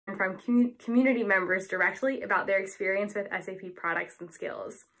from community members directly about their experience with SAP products and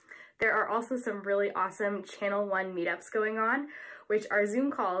skills. There are also some really awesome Channel 1 meetups going on, which are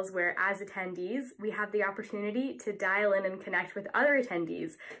Zoom calls where, as attendees, we have the opportunity to dial in and connect with other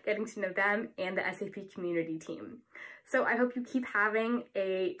attendees, getting to know them and the SAP community team. So I hope you keep having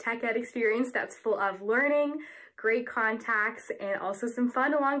a tech ed experience that's full of learning, great contacts, and also some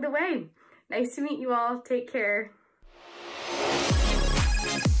fun along the way. Nice to meet you all. Take care.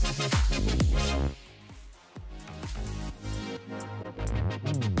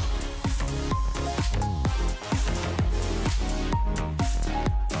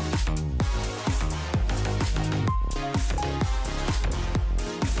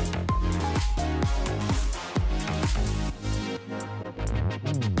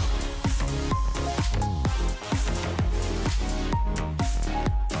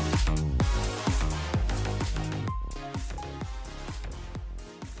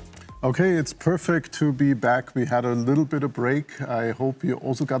 Okay, it's perfect to be back. We had a little bit of break. I hope you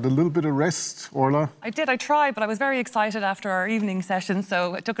also got a little bit of rest, Orla. I did, I tried, but I was very excited after our evening session,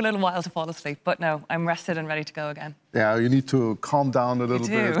 so it took a little while to fall asleep. But no, I'm rested and ready to go again. Yeah, you need to calm down a little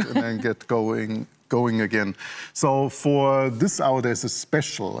bit and then get going again. So for this hour, there's a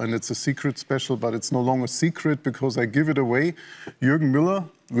special, and it's a secret special, but it's no longer secret because I give it away. Jürgen Müller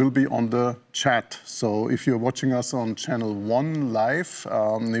will be on the chat. So if you're watching us on Channel 1 live,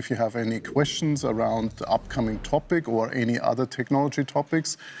 if you have any questions around the upcoming topic or any other technology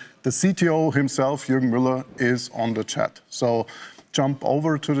topics, the CTO himself, Jürgen Müller, is on the chat. So jump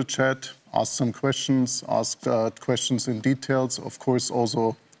over to the chat, ask some questions, ask questions in details, of course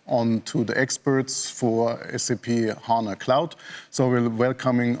also on to the experts for SAP HANA Cloud. So we're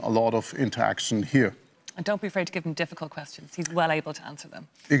welcoming a lot of interaction here. And don't be afraid to give him difficult questions. He's well able to answer them.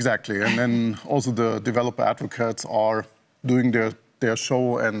 Exactly. And then also the developer advocates are doing their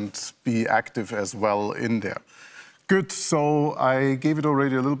show and be active as well in there. Good. So I gave it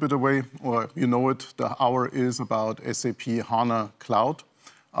already a little bit away, or you know it. The hour is about SAP HANA Cloud.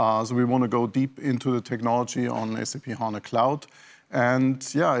 So we want to go deep into the technology on SAP HANA Cloud. And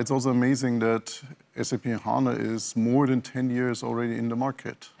yeah, it's also amazing that SAP HANA is more than 10 years already in the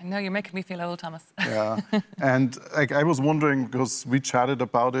market. I know, you're making me feel old, Thomas. Yeah, and I was wondering, because we chatted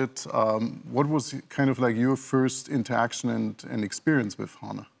about it, what was kind of like your first interaction and experience with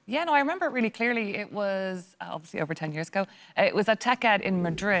HANA? Yeah, no, I remember it really clearly. It was obviously over 10 years ago. It was at Tech Ed in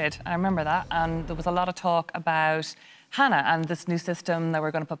Madrid. I remember that. And there was a lot of talk about HANA and this new system that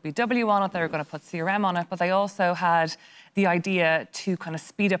we're going to put BW on it, they were going to put CRM on it, but they also had the idea to kind of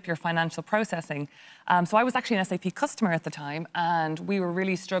speed up your financial processing. So I was actually an SAP customer at the time, and we were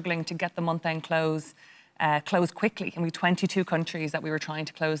really struggling to get the month-end close closed quickly. And we had 22 countries that we were trying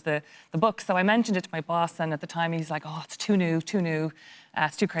to close the book. So I mentioned it to my boss, and at the time he's like, oh, it's too new,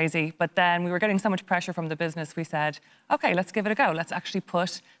 it's too crazy. But then we were getting so much pressure from the business, we said, okay, let's give it a go. Let's actually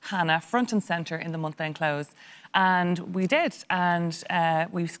put HANA front and center in the month-end close. And we did, and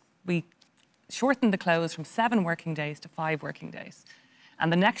we shortened the close from 7 working days to 5 working days.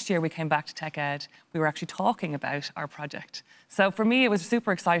 And the next year we came back to Tech Ed, we were actually talking about our project. So for me, it was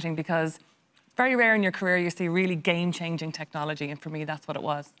super exciting because very rare in your career you see really game-changing technology, and for me, that's what it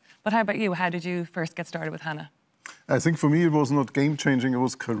was. But how about you? How did you first get started with HANA? I think for me it was not game-changing, it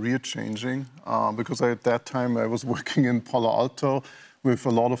was career-changing, because at that time I was working in Palo Alto with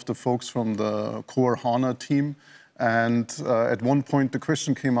a lot of the folks from the core HANA team. And at one point the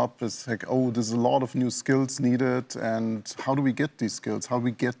question came up, it's like, oh, there's a lot of new skills needed, and how do we get these skills? How do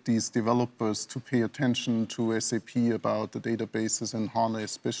we get these developers to pay attention to SAP about the databases and HANA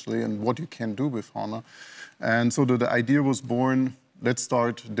especially, and what you can do with HANA? And so the idea was born, let's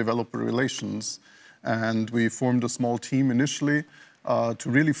start developer relations. And we formed a small team initially to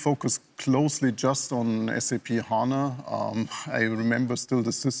really focus closely just on SAP HANA. I remember still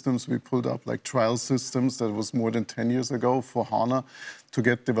the systems we pulled up, like trial systems, that was more than 10 years ago for HANA to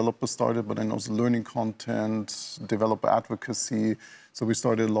get developers started, but then also learning content, developer advocacy. So we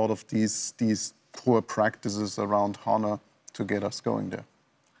started a lot of these core practices around HANA to get us going there.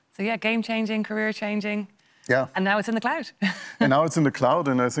 So yeah, game-changing, career-changing. Yeah. And now it's in the cloud. And now it's in the cloud,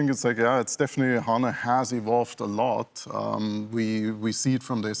 and I think it's like, yeah, it's definitely, HANA has evolved a lot. We see it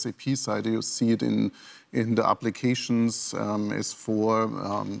from the SAP side, you see it in the applications,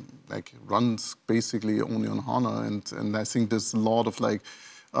 S4, like runs basically only on HANA, and I think there's a lot of like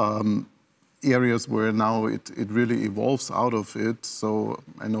areas where now it really evolves out of it. So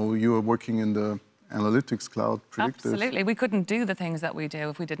I know you are working in the analytics cloud, predictive. Absolutely. We couldn't do the things that we do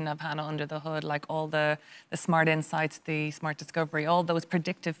if we didn't have HANA under the hood, like all the smart insights, the smart discovery, all those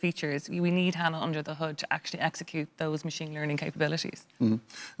predictive features. We need HANA under the hood to actually execute those machine learning capabilities. Mm-hmm.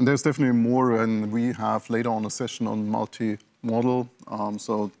 And there's definitely more, and we have later on a session on multi-model,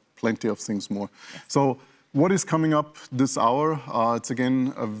 so plenty of things more. Yes. So what is coming up this hour? It's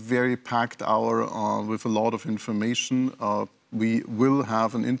again a very packed hour with a lot of information. We will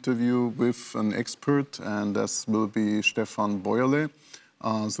have an interview with an expert, and this will be Stefan Baeuerle.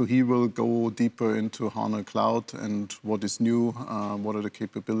 So he will go deeper into HANA Cloud and what is new, what are the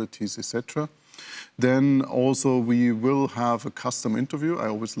capabilities, etc. Then also we will have a custom interview. I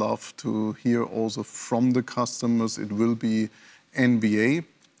always love to hear also from the customers. It will be NBA.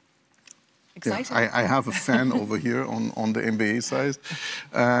 Exciting. Yeah, I have a fan over here on the NBA side.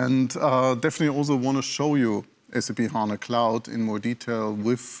 And definitely also want to show you SAP HANA Cloud in more detail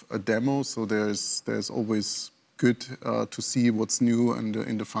with a demo. So there's always good to see what's new and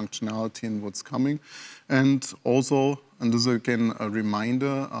in the functionality and what's coming. And also, and this is again a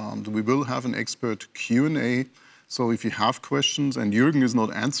reminder, we will have an expert Q&A. So if you have questions and Jürgen is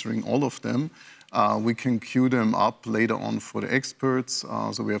not answering all of them, we can queue them up later on for the experts.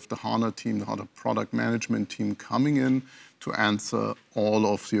 So we have the HANA team, the HANA product management team coming in to answer all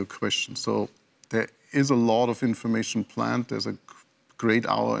of your questions. So there is a lot of information planned. There's a great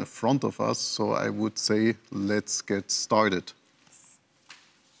hour in front of us. So I would say, let's get started.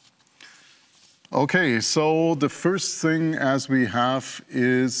 Okay, so the first thing as we have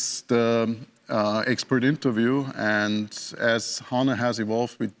is the expert interview, and as HANA has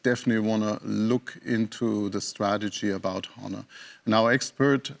evolved, we definitely want to look into the strategy about HANA. And our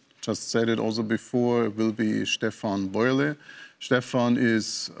expert, just said it also before, will be Stefan Baeuerle. Stefan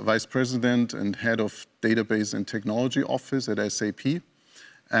is Vice President and Head of Database and Technology Office at SAP.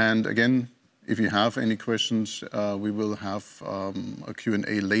 And again, if you have any questions, we will have a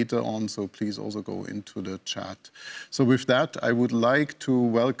Q&A later on, so please also go into the chat. So with that, I would like to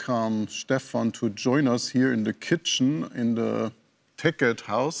welcome Stefan to join us here in the kitchen in the TechEd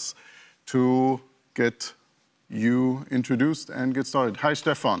house to get you introduced and get started. Hi,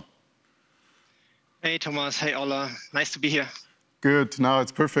 Stefan. Hey, Thomas. Hey, Ola. Nice to be here. Good. Now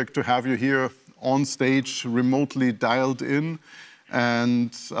it's perfect to have you here on stage, remotely dialed in.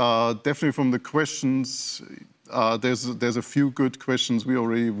 And definitely from the questions, there's a few good questions we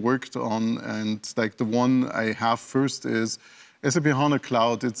already worked on. And like the one I have first is SAP HANA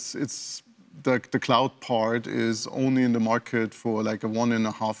Cloud. It's the cloud part is only in the market for like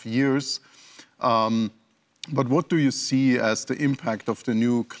 1.5 years. But what do you see as the impact of the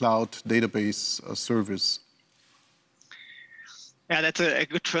new cloud database service? Yeah, that's a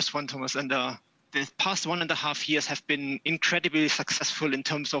good first one, Thomas. And the past 1.5 years have been incredibly successful in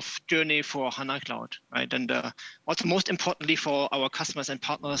terms of journey for HANA Cloud, right? And also most importantly for our customers and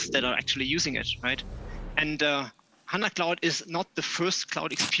partners that are actually using it, right? And HANA Cloud is not the first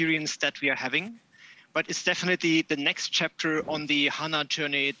cloud experience that we are having, but it's definitely the next chapter on the HANA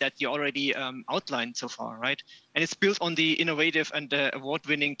journey that you already outlined so far, right? And it's built on the innovative and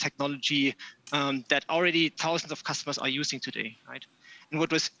award-winning technology that already thousands of customers are using today, right? And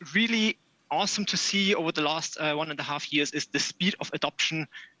what was really awesome to see over the last 1.5 years is the speed of adoption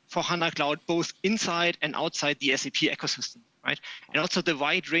for HANA Cloud, both inside and outside the SAP ecosystem, right? And also the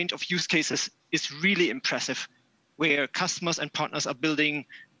wide range of use cases is really impressive, where customers and partners are building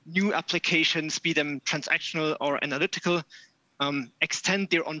new applications, be them transactional or analytical, extend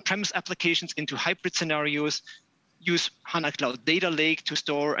their on-premise applications into hybrid scenarios, use HANA Cloud Data Lake to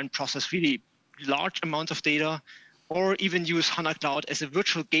store and process really large amounts of data, or even use HANA Cloud as a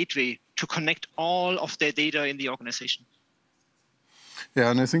virtual gateway to connect all of their data in the organization. Yeah,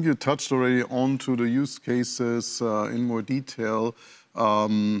 and I think you touched already on to the use cases in more detail.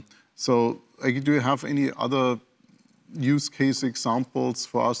 So do you have any other use case examples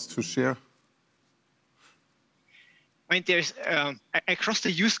for us to share? I mean, there's across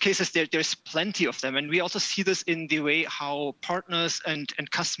the use cases, there's plenty of them. And we also see this in the way how partners and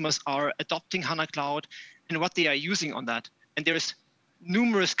customers are adopting HANA Cloud and what they are using on that. And there's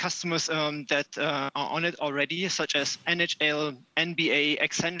numerous customers that are on it already, such as NHL, NBA,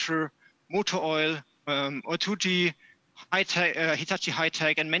 Accenture, Motor Oil, Otuji, Hitachi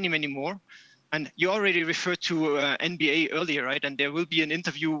High-Tech, and many, many more. And you already referred to NBA earlier, right? And there will be an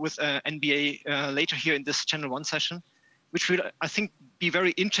interview with NBA later here in this Channel 1 session, which will, I think, be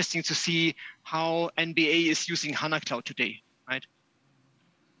very interesting to see how NBA is using HANA Cloud today, right?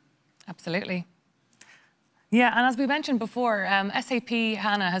 Absolutely. Yeah, and as we mentioned before, SAP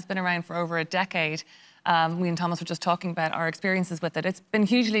HANA has been around for over a decade. We and Thomas were just talking about our experiences with it. It's been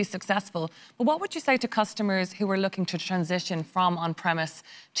hugely successful. But what would you say to customers who are looking to transition from on-premise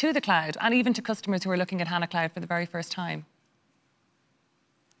to the cloud, and even to customers who are looking at HANA Cloud for the very first time?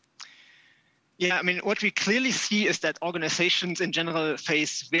 Yeah, I mean, what we clearly see is that organizations in general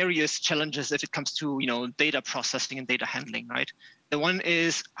face various challenges if it comes to, data processing and data handling, right? The one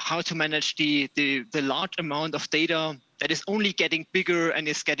is how to manage the large amount of data that is only getting bigger and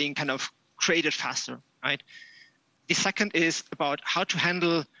is getting kind of created faster, right? The second is about how to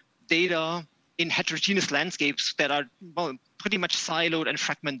handle data in heterogeneous landscapes that are pretty much siloed and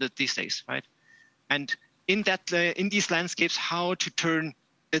fragmented these days, right? And in these landscapes, how to turn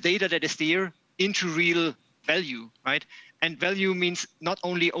the data that is there into real value, right? And value means not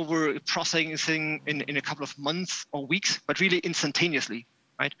only over processing in a couple of months or weeks, but really instantaneously,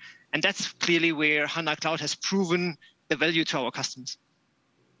 right? And that's clearly where HANA Cloud has proven the value to our customers.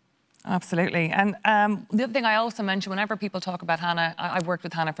 Absolutely. And the other thing I also mention, whenever people talk about HANA, I've worked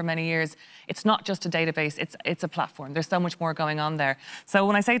with HANA for many years, it's not just a database, it's a platform. There's so much more going on there. So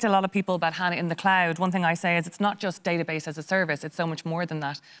when I say to a lot of people about HANA in the cloud, one thing I say is it's not just database as a service, it's so much more than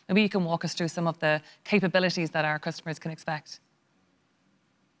that. Maybe you can walk us through some of the capabilities that our customers can expect.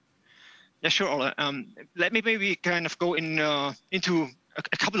 Yeah, sure, Ola. Let me maybe kind of go into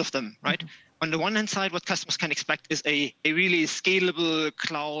a couple of them, right? Mm-hmm. On the one hand side, what customers can expect is a really scalable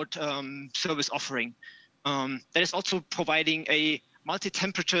cloud service offering that is also providing a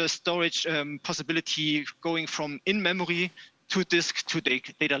multi-temperature storage possibility going from in-memory to disk to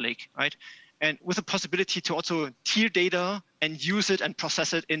data lake, right? And with a possibility to also tier data and use it and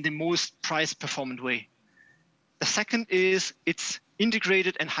process it in the most price-performant way. The second is it's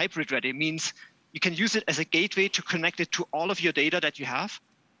integrated and hybrid ready. It means you can use it as a gateway to connect it to all of your data that you have,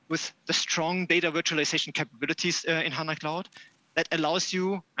 with the strong data virtualization capabilities in HANA Cloud that allows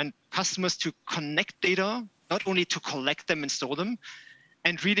you and customers to connect data, not only to collect them and store them,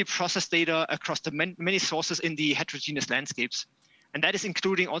 and really process data across the many sources in the heterogeneous landscapes. And that is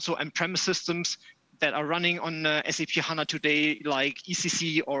including also on-premise systems that are running on SAP HANA today, like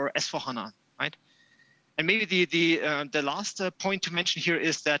ECC or S/4HANA, right? And maybe the last point to mention here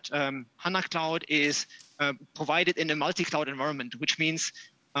is that HANA Cloud is provided in a multi-cloud environment, which means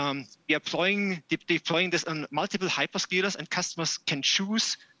we are deploying this on multiple hyperscalers, and customers can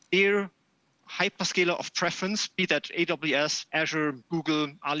choose their hyperscaler of preference, be that AWS, Azure, Google,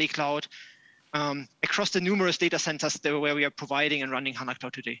 Ali Cloud, across the numerous data centers where we are providing and running HANA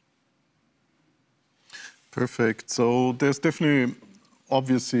Cloud today. Perfect. So there's definitely,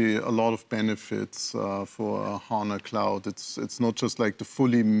 obviously, a lot of benefits for HANA Cloud. It's not just like the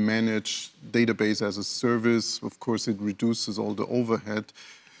fully managed database as a service. Of course, it reduces all the overhead.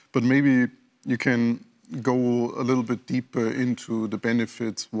 But maybe you can go a little bit deeper into the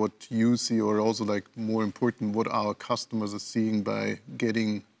benefits, what you see, or also, like, more important, what our customers are seeing by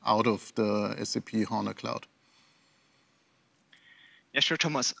getting out of the SAP HANA Cloud. Yeah, sure,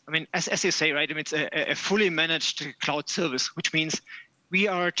 Thomas. I mean, as you say, right, I mean, it's a fully managed cloud service, which means we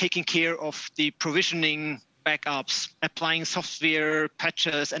are taking care of the provisioning, backups, applying software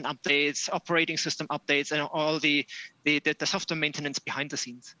patches and updates, operating system updates, and all the software maintenance behind the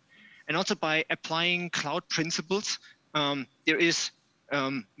scenes. And also by applying cloud principles, there is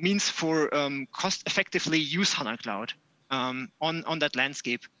means for cost effectively use HANA Cloud on that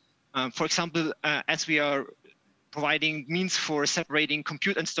landscape. For example, as we are providing means for separating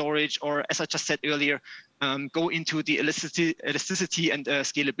compute and storage, or as I just said earlier, go into the elasticity and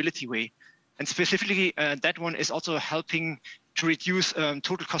scalability way. And specifically, that one is also helping to reduce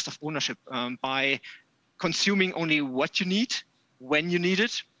total cost of ownership by consuming only what you need, when you need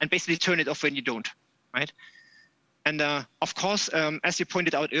it, and basically turn it off when you don't, right? And of course, as you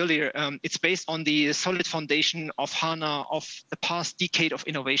pointed out earlier, it's based on the solid foundation of HANA, of the past decade of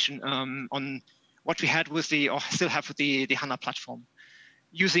innovation on what we had with or still have with the HANA platform,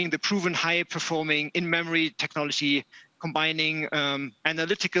 using the proven high-performing in-memory technology, combining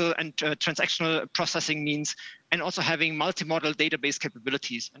analytical and transactional processing means, and also having multi-model database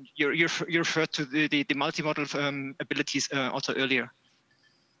capabilities. And you referred to the multi-model abilities also earlier.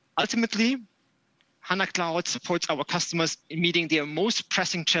 Ultimately, HANA Cloud supports our customers in meeting their most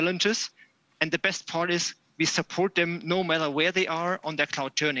pressing challenges. And the best part is we support them no matter where they are on their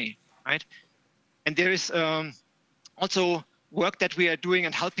cloud journey, right? And there is also work that we are doing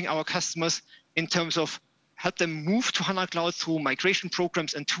and helping our customers in terms of help them move to HANA Cloud through migration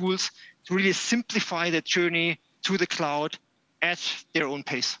programs and tools to really simplify the journey to the cloud at their own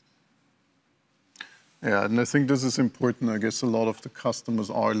pace. Yeah, and I think this is important. I guess a lot of the customers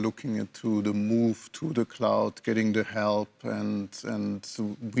are looking into the move to the cloud, getting the help, and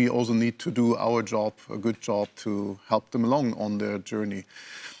we also need to do our job, a good job, to help them along on their journey.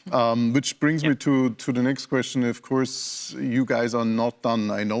 Which brings me to the next question. Of course, you guys are not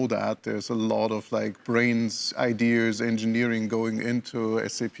done. I know that. There's a lot of like brains, ideas, engineering going into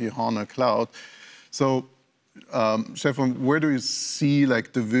SAP HANA Cloud. So, Stefan, where do you see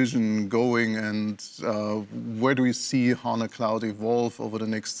like the vision going, and where do we see HANA Cloud evolve over the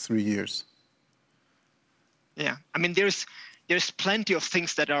next 3 years? Yeah, I mean, there's plenty of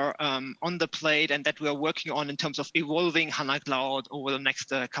things that are on the plate and that we are working on in terms of evolving HANA Cloud over the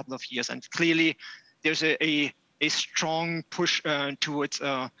next couple of years. And clearly, there's a strong push towards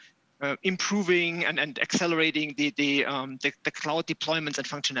improving and accelerating the cloud deployments and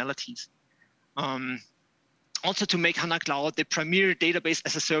functionalities. Also to make HANA Cloud the premier database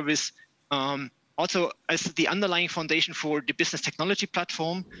as a service, also as the underlying foundation for the Business Technology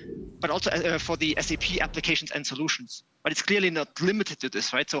Platform, but also for the SAP applications and solutions. But it's clearly not limited to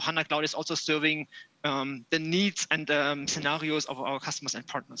this, right? So HANA Cloud is also serving the needs and scenarios of our customers and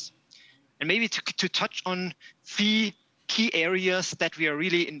partners. And maybe to touch on 3 key areas that we are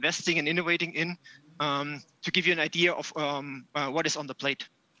really investing and innovating in, to give you an idea of what is on the plate.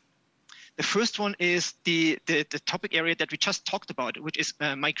 The first one is the topic area that we just talked about, which is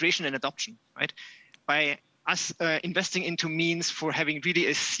migration and adoption, right? By us investing into means for having really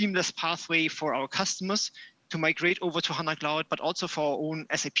a seamless pathway for our customers to migrate over to HANA Cloud, but also for our own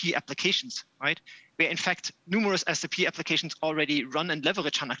SAP applications, right? Where in fact, numerous SAP applications already run and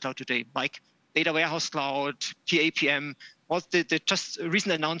leverage HANA Cloud today, like Data Warehouse Cloud, PAPM, or the just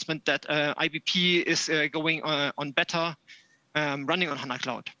recent announcement that IBP is going on beta, running on HANA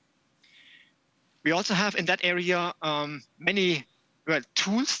Cloud. We also have in that area many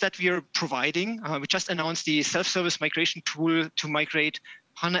tools that we are providing. We just announced the self-service migration tool to migrate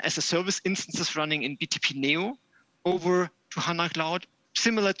HANA as a service instances running in BTP Neo over to HANA Cloud,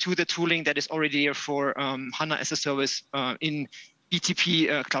 similar to the tooling that is already there for HANA as a service in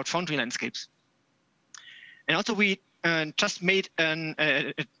BTP Cloud Foundry landscapes. And also we just made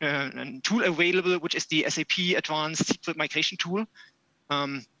a tool available, which is the SAP Advanced SQL Migration Tool,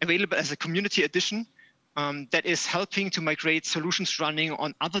 available as a community edition that is helping to migrate solutions running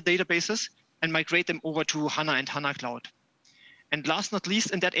on other databases and migrate them over to HANA and HANA Cloud. And last not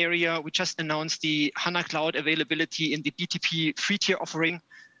least in that area, we just announced the HANA Cloud availability in the BTP free tier offering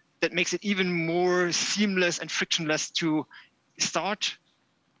that makes it even more seamless and frictionless to start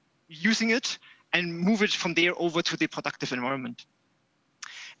using it and move it from there over to the productive environment.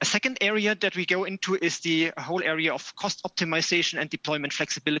 A second area that we go into is the whole area of cost optimization and deployment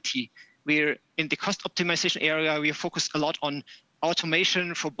flexibility. We're in the cost optimization area, we are focused a lot on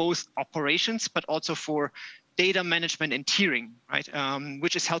automation for both operations, but also for data management and tiering, right?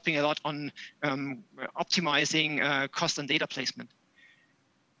 Which is helping a lot on optimizing cost and data placement.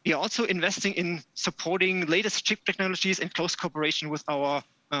 We are also investing in supporting latest chip technologies in close cooperation with our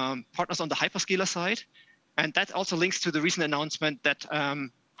partners on the hyperscaler side. And that also links to the recent announcement that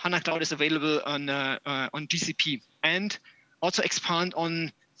HANA Cloud is available on GCP, and also expand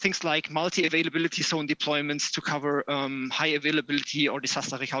on things like multi-availability zone deployments to cover high availability or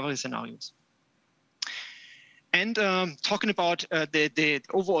disaster recovery scenarios. And talking about the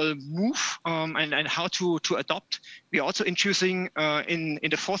overall move and how to adopt, we are also introducing in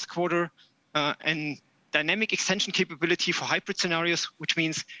the fourth quarter an dynamic extension capability for hybrid scenarios, which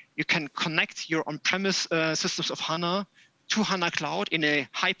means you can connect your on-premise systems of HANA to HANA Cloud in a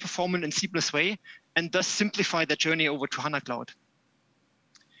high performant and seamless way, and thus simplify the journey over to HANA Cloud.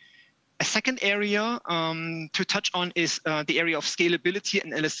 A second area to touch on is the area of scalability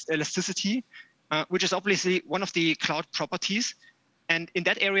and elasticity, which is obviously one of the cloud properties. And in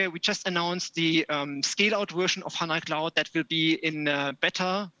that area, we just announced the scale-out version of HANA Cloud that will be in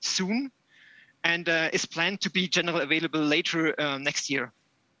beta soon, and is planned to be generally available later next year.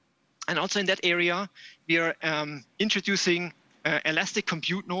 And also in that area, we are introducing elastic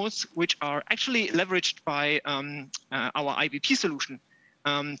compute nodes, which are actually leveraged by our IBP solution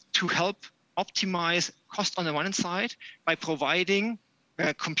to help optimize cost on the one hand side by providing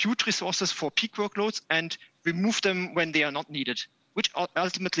compute resources for peak workloads and remove them when they are not needed, which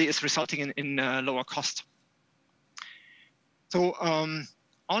ultimately is resulting in lower cost. So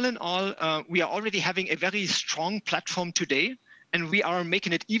all in all, we are already having a very strong platform today, and we are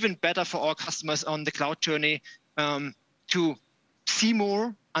making it even better for our customers on the cloud journey to see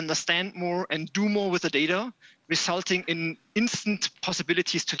more, understand more, and do more with the data, resulting in instant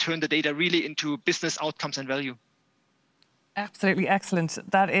possibilities to turn the data really into business outcomes and value. Absolutely excellent.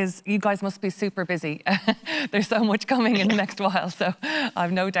 That is, you guys must be super busy. There's so much coming in the next while, so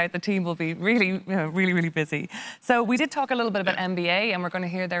I've no doubt the team will be really busy. So we did talk a little bit about MBA, and we're going to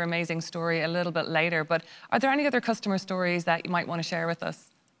hear their amazing story a little bit later, but are there any other customer stories that you might want to share with us?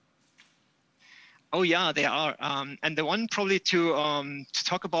 Oh yeah, there are. And the one probably to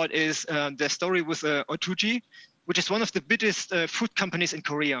talk about is the story with Otuji, which is one of the biggest food companies in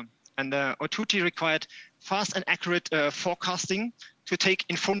Korea. And Otuji required fast and accurate forecasting to take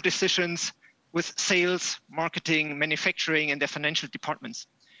informed decisions with sales, marketing, manufacturing, and their financial departments.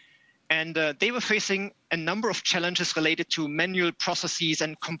 And they were facing a number of challenges related to manual processes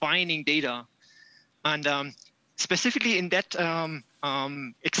and combining data. And specifically in that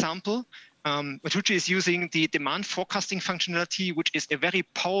example, Otuji is using the demand forecasting functionality, which is a very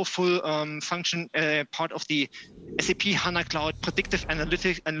powerful function, part of the SAP HANA Cloud predictive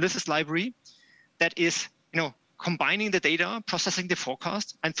analysis library that is, combining the data, processing the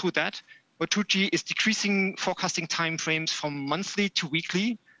forecast, and through that, Otuji is decreasing forecasting timeframes from monthly to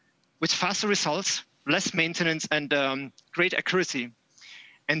weekly with faster results, less maintenance, and great accuracy.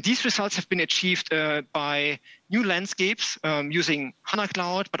 And these results have been achieved by new landscapes using HANA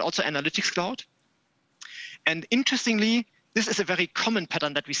Cloud, but also Analytics Cloud. And interestingly, this is a very common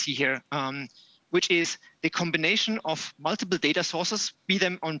pattern that we see here, which is the combination of multiple data sources, be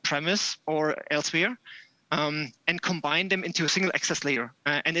them on-premise or elsewhere, and combine them into a single access layer.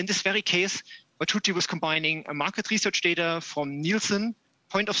 And in this very case, Otuji was combining market research data from Nielsen,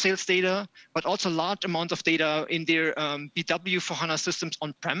 point of sales data, but also large amounts of data in their BW for HANA systems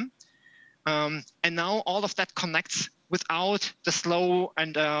on-prem. And now all of that connects without the slow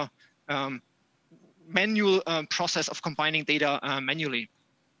and manual process of combining data manually.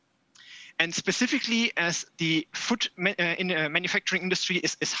 And specifically as the food manufacturing industry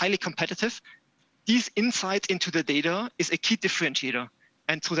is highly competitive, these insights into the data is a key differentiator.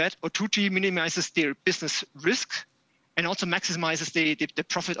 And through that, Otuji minimizes their business risk and also maximizes the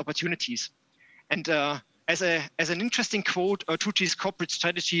profit opportunities. And as an interesting quote, Otuji's corporate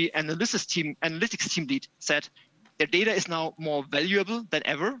strategy analytics team lead said, their data is now more valuable than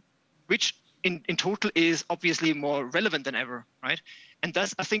ever, which in total is obviously more relevant than ever, right? And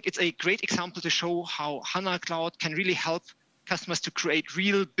thus, I think it's a great example to show how HANA Cloud can really help customers to create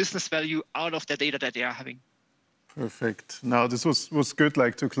real business value out of the data that they are having. Perfect. Now, this was good,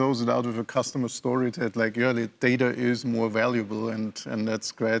 to close it out with a customer story that, really, data is more valuable, and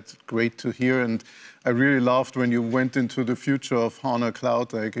that's great to hear. And I really loved when you went into the future of HANA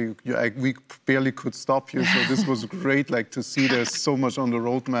Cloud. We barely could stop you, so this was great, to see there's so much on the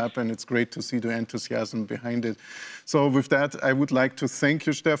roadmap, and it's great to see the enthusiasm behind it. So with that, I would like to thank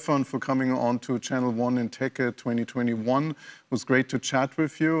you, Stefan, for coming on to Channel 1 in TechEd 2021. It was great to chat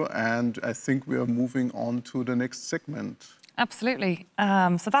with you, and I think we are moving on to the next segment. Absolutely.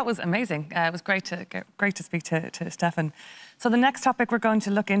 So that was amazing. It was great to speak to Stefan. So the next topic we're going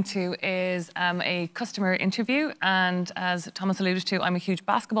to look into is a customer interview. And as Thomas alluded to, I'm a huge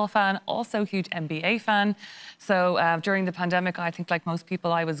basketball fan, also a huge NBA fan. So during the pandemic, I think like most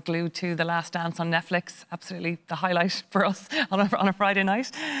people, I was glued to The Last Dance on Netflix. Absolutely the highlight for us on a Friday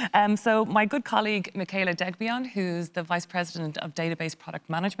night. So my good colleague, Michaela Degbion, who's the Vice President of Database Product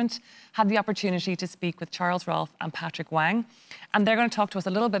Management, had the opportunity to speak with Charles Rolfe and Patrick Wang. And they're going to talk to us a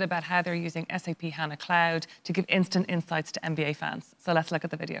little bit about how they're using SAP HANA Cloud to give instant insights to NBA fans. So let's look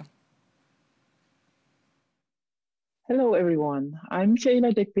at the video. Hello, everyone. I'm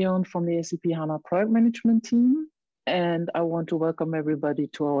Michaela Degbion from the SAP HANA Product Management team, and I want to welcome everybody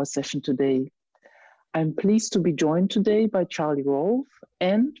to our session today. I'm pleased to be joined today by Charlie Rolfe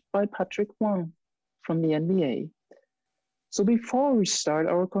and by Patrick Wang from the NBA. So before we start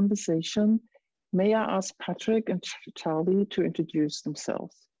our conversation, may I ask Patrick and Charlie to introduce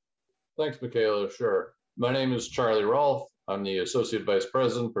themselves? Thanks, Michaela. Sure. My name is Charlie Rolfe. I'm the Associate Vice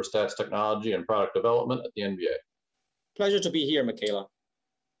President for Stats Technology and Product Development at the NBA. Pleasure to be here, Michaela.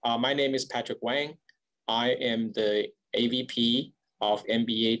 My name is Patrick Wang. I am the AVP of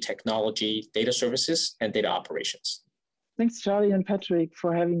NBA Technology, Data Services, and Data Operations. Thanks, Charlie and Patrick,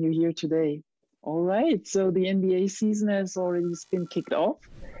 for having you here today. All right, so the NBA season has already been kicked off,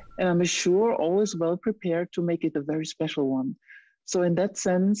 and I'm sure all is well prepared to make it a very special one. So in that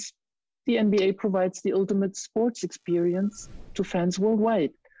sense, the NBA provides the ultimate sports experience to fans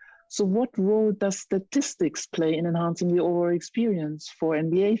worldwide. So what role does statistics play in enhancing the overall experience for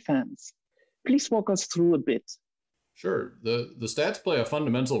NBA fans? Please walk us through a bit. Sure. The stats play a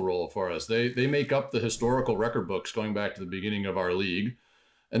fundamental role for us. They make up the historical record books going back to the beginning of our league.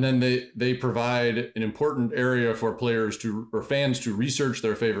 And then they provide an important area for players or fans to research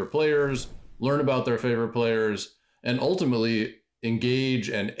their favorite players, learn about their favorite players, and ultimately engage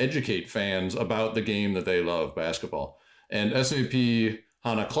and educate fans about the game that they love, basketball. And SAP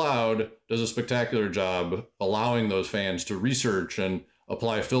HANA Cloud does a spectacular job allowing those fans to research and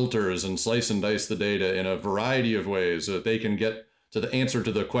apply filters and slice and dice the data in a variety of ways so that they can get to the answer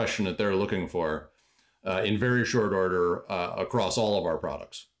to the question that they're looking for in very short order across all of our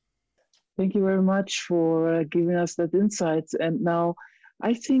products. Thank you very much for giving us that insight. And now,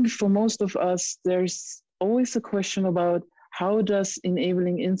 I think for most of us, there's always a question about how does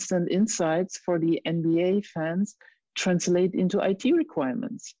enabling instant insights for the NBA fans translate into IT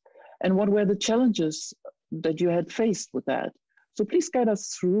requirements? And what were the challenges that you had faced with that? So please guide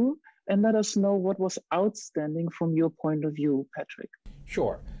us through and let us know what was outstanding from your point of view, Patrick.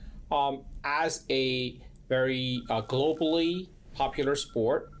 Sure. As a very globally popular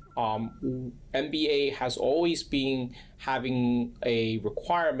sport, NBA has always been having a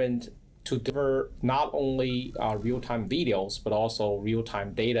requirement to deliver not only real-time videos, but also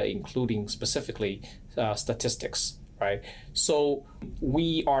real-time data, including specifically statistics, right? So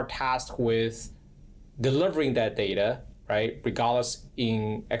we are tasked with delivering that data, right, regardless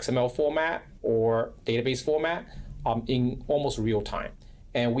in XML format or database format, in almost real time.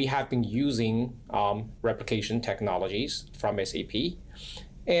 And we have been using replication technologies from SAP.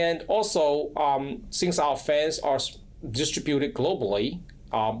 And also, since our fans are distributed globally,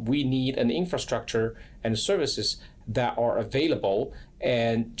 we need an infrastructure and services that are available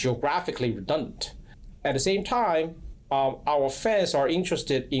and geographically redundant. At the same time, our fans are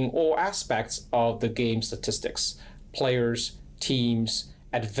interested in all aspects of the game statistics, players, teams,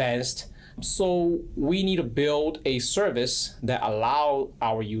 advanced. So we need to build a service that allows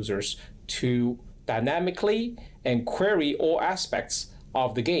our users to dynamically and query all aspects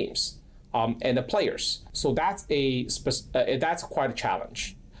of the games and the players. So that's that's quite a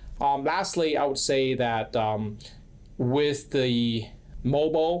challenge. Lastly, I would say that with the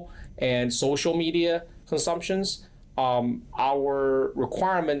mobile and social media consumptions, our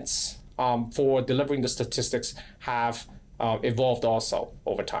requirements for delivering the statistics have evolved also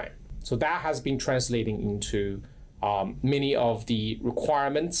over time. So that has been translating into many of the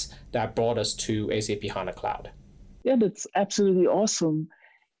requirements that brought us to SAP HANA Cloud. Yeah, that's absolutely awesome.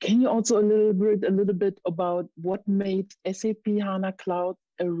 Can you also elaborate a little bit about what made SAP HANA Cloud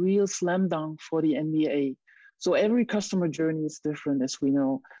a real slam dunk for the NBA? So every customer journey is different, as we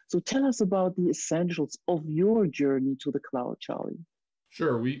know. So tell us about the essentials of your journey to the cloud, Charlie.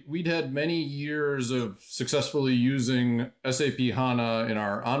 Sure. We'd had many years of successfully using SAP HANA in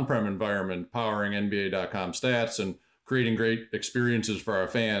our on-prem environment, powering NBA.com stats and creating great experiences for our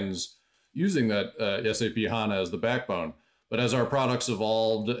fans using that SAP HANA as the backbone. But as our products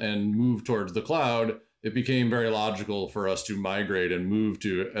evolved and moved towards the cloud, it became very logical for us to migrate and move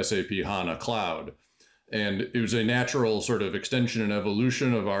to SAP HANA Cloud. And it was a natural sort of extension and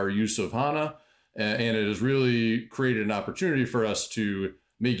evolution of our use of HANA. And it has really created an opportunity for us to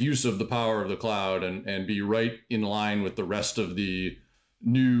make use of the power of the cloud and be right in line with the rest of the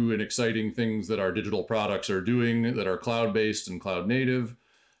new and exciting things that our digital products are doing that are cloud-based and cloud-native,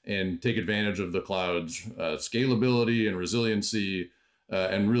 and take advantage of the cloud's scalability and resiliency,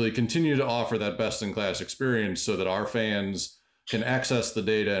 and really continue to offer that best-in-class experience so that our fans can access the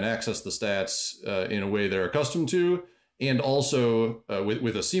data and access the stats in a way they're accustomed to, and also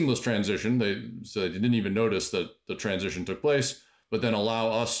with a seamless transition. So they didn't even notice that the transition took place, but then allow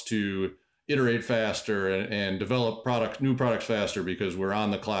us to iterate faster and develop new products faster because we're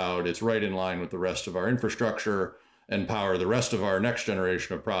on the cloud. It's right in line with the rest of our infrastructure and power the rest of our next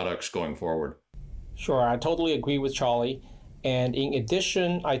generation of products going forward. Sure, I totally agree with Charlie. And in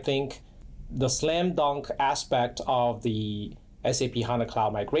addition, I think the slam dunk aspect of the SAP HANA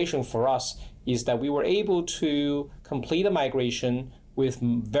Cloud migration for us is that we were able to complete a migration with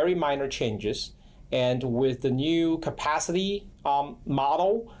very minor changes. And with the new capacity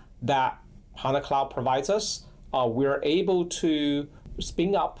model that HANA Cloud provides us, we're able to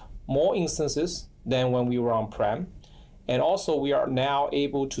spin up more instances than when we were on-prem. And also we are now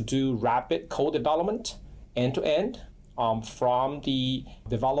able to do rapid code development end-to-end from the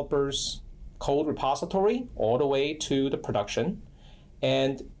developer's code repository all the way to the production.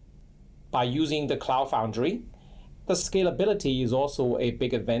 And by using the Cloud Foundry, the scalability is also a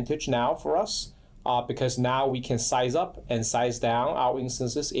big advantage now for us because now we can size up and size down our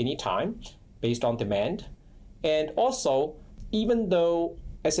instances anytime based on demand. And also, even though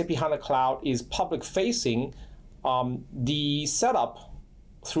SAP HANA Cloud is public-facing, the setup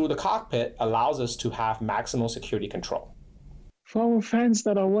through the cockpit allows us to have maximum security control. For our fans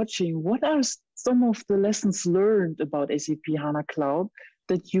that are watching, what are some of the lessons learned about SAP HANA Cloud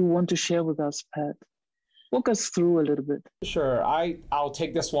that you want to share with us, Pat? walk us through a little bit. Sure, I'll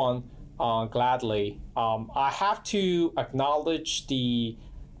take this one gladly. I have to acknowledge the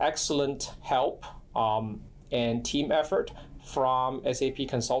excellent help and team effort from SAP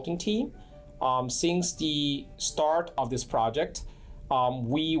consulting team. Since the start of this project,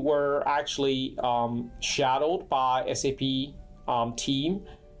 we were actually shadowed by SAP team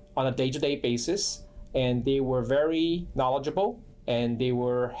on a day-to-day basis, and they were very knowledgeable and they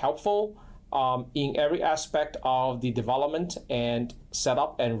were helpful in every aspect of the development and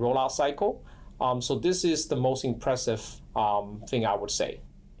setup and rollout cycle. So this is the most impressive thing I would say.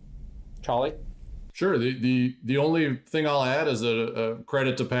 Charlie? Sure. The only thing I'll add is a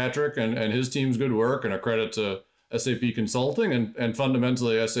credit to Patrick and his team's good work, and a credit to SAP Consulting and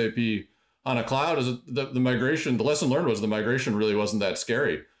fundamentally SAP HANA Cloud is the migration. The lesson learned was the migration really wasn't that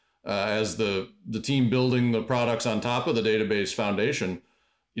scary. As the team building the products on top of the database foundation,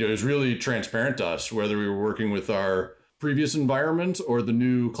 it was really transparent to us whether we were working with our previous environment or the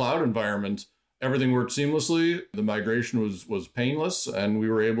new cloud environment. Everything worked seamlessly. The migration was painless, and we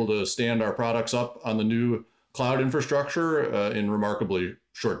were able to stand our products up on the new cloud infrastructure in remarkably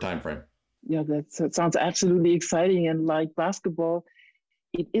short time frame. Yeah, that sounds absolutely exciting. And like basketball,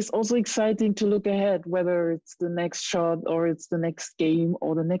 it is also exciting to look ahead, whether it's the next shot or it's the next game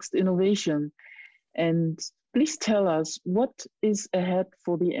or the next innovation. And please tell us what is ahead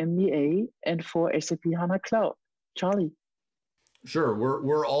for the MBA and for SAP HANA Cloud. Charlie. Sure.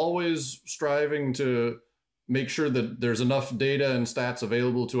 We're always striving to make sure that there's enough data and stats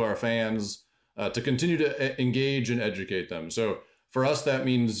available to our fans to continue to engage and educate them. So for us, that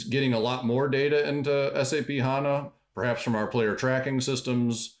means getting a lot more data into SAP HANA, perhaps from our player tracking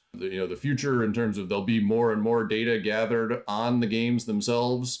systems. The future in terms of there'll be more and more data gathered on the games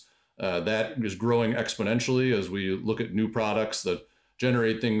themselves. That is growing exponentially as we look at new products that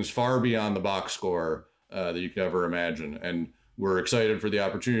generate things far beyond the box score that you could ever imagine. And we're excited for the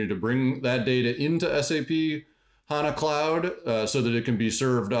opportunity to bring that data into SAP HANA Cloud so that it can be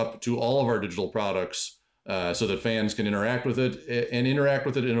served up to all of our digital products so that fans can interact with it and interact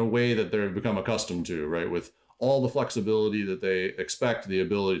with it in a way that they've become accustomed to, right? With all the flexibility that they expect, the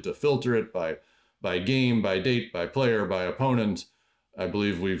ability to filter it by game, by date, by player, by opponent. I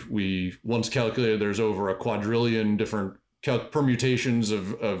believe we once calculated there's over a quadrillion different permutations of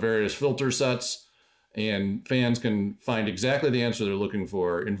various filter sets. And fans can find exactly the answer they're looking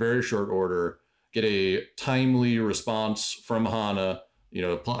for in very short order, get a timely response from HANA,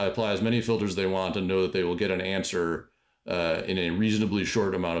 apply as many filters as they want and know that they will get an answer in a reasonably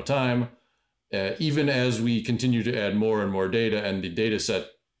short amount of time. Even as we continue to add more and more data and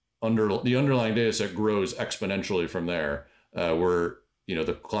the underlying data set grows exponentially from there, where,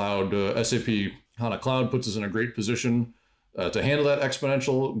 the cloud, SAP HANA Cloud puts us in a great position to handle that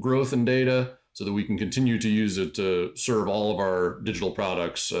exponential growth in data, so that we can continue to use it to serve all of our digital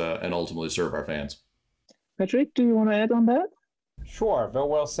products and ultimately serve our fans. Patrick, do you want to add on that? Sure, very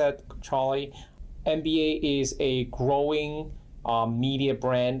well said, Charlie. NBA is a growing media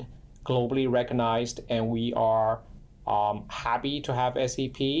brand, globally recognized, and we are happy to have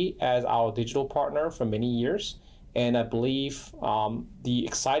SAP as our digital partner for many years. And I believe the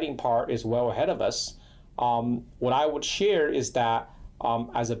exciting part is well ahead of us. What I would share is that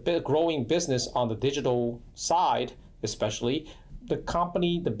as a growing business on the digital side, especially,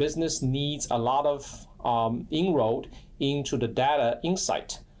 the business needs a lot of inroad into the data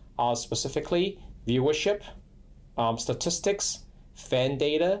insight, specifically viewership, statistics, fan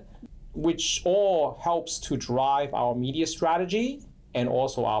data, which all helps to drive our media strategy and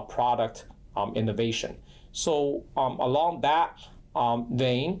also our product innovation. So along that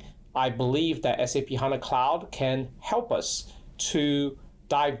vein, I believe that SAP HANA Cloud can help us to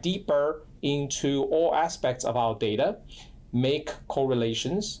dive deeper into all aspects of our data, make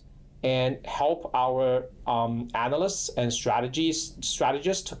correlations, and help our analysts and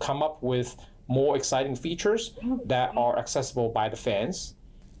strategists to come up with more exciting features that are accessible by the fans.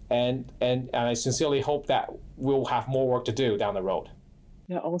 And I sincerely hope that we'll have more work to do down the road.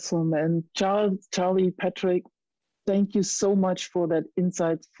 Yeah, awesome. And Charlie, Patrick, thank you so much for that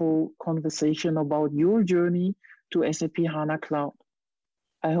insightful conversation about your journey to SAP HANA Cloud.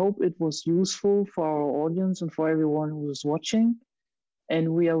 I hope it was useful for our audience and for everyone who is watching.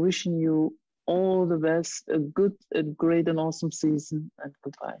 And we are wishing you all the best, a good, a great and awesome season, and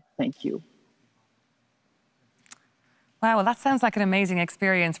goodbye. Thank you. Wow, well, that sounds like an amazing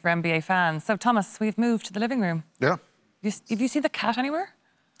experience for NBA fans. So, Thomas, we've moved to the living room. Yeah. Have you seen the cat anywhere?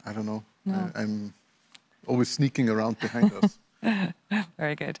 I don't know. No. I'm always sneaking around behind us.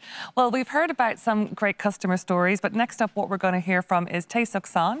 Very good. Well, we've heard about some great customer stories, but next up what we're going to hear from is Tae-Suk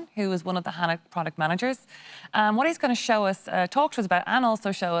Son, who is one of the HANA product managers. What he's going to show us, talk to us about, and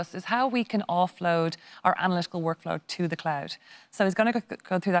also show us is how we can offload our analytical workflow to the cloud. So he's going to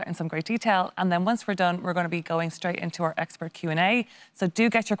go through that in some great detail, and then once we're done, we're going to be going straight into our expert Q&A. So do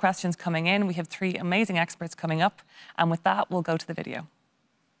get your questions coming in. We have 3 amazing experts coming up, and with that, we'll go to the video.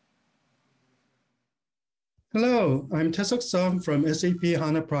 Hello, I'm Tae-Suk Son from SAP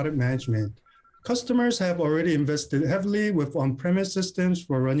HANA Product Management. Customers have already invested heavily with on-premise systems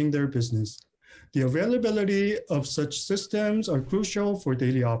for running their business. The availability of such systems are crucial for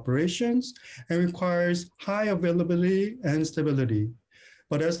daily operations and requires high availability and stability.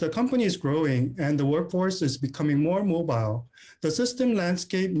 But as the company is growing and the workforce is becoming more mobile, the system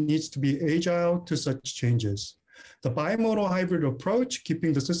landscape needs to be agile to such changes. The bimodal hybrid approach,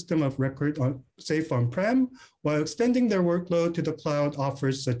 keeping the system of record safe on-prem while extending their workload to the cloud,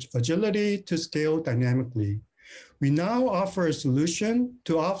 offers such agility to scale dynamically. We now offer a solution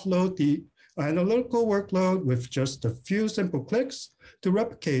to offload the analytical workload with just a few simple clicks to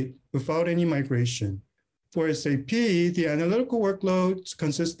replicate without any migration. For SAP, the analytical workloads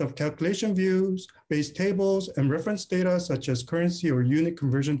consist of calculation views, base tables, and reference data such as currency or unit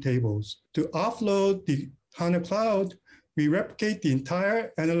conversion tables. To offload the HANA Cloud, we replicate the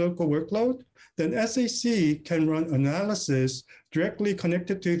entire analytical workload, then SAC can run analysis directly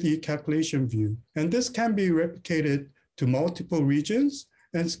connected to the calculation view. And this can be replicated to multiple regions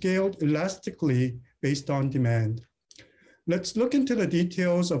and scaled elastically based on demand. Let's look into the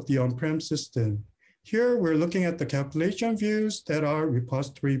details of the on-prem system. Here, we're looking at the calculation views that are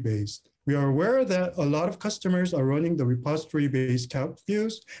repository-based. We are aware that a lot of customers are running the repository-based calc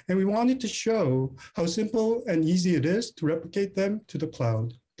views, and we wanted to show how simple and easy it is to replicate them to the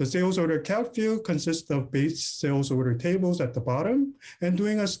cloud. The sales order calc view consists of base sales order tables at the bottom and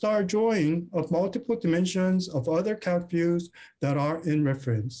doing a star join of multiple dimensions of other calc views that are in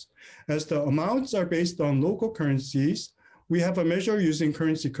reference. As the amounts are based on local currencies, we have a measure using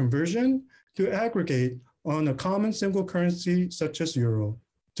currency conversion to aggregate on a common single currency such as euro.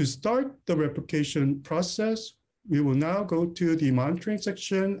 To start the replication process, we will now go to the monitoring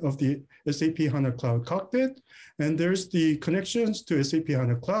section of the SAP HANA Cloud Cockpit, and there's the connections to SAP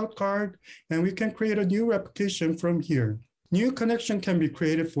HANA Cloud Card, and we can create a new replication from here. New connection can be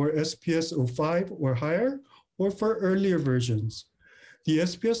created for SPS 05 or higher, or for earlier versions. The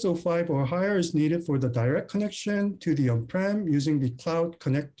SPS 05 or higher is needed for the direct connection to the on-prem using the cloud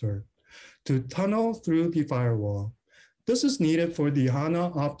connector to tunnel through the firewall. This is needed for the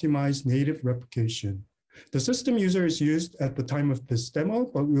HANA optimized native replication. The system user is used at the time of this demo,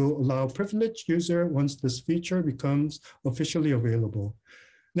 but we will allow privileged user once this feature becomes officially available.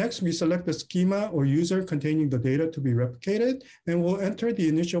 Next, we select the schema or user containing the data to be replicated, and we'll enter the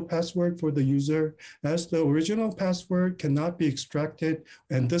initial password for the user, as the original password cannot be extracted,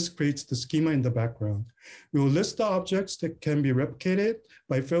 and this creates the schema in the background. We will list the objects that can be replicated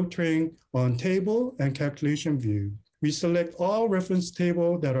by filtering on table and calculation view. We select all reference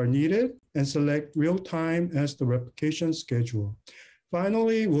tables that are needed and select real time as the replication schedule.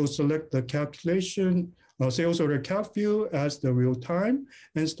 Finally, we'll select the calculation sales order calc view as the real time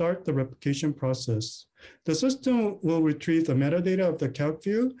and start the replication process. The system will retrieve the metadata of the calc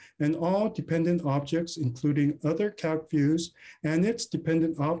view and all dependent objects, including other calc views and its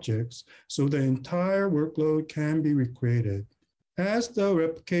dependent objects, so the entire workload can be recreated. As the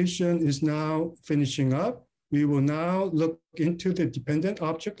replication is now finishing up, we will now look into the dependent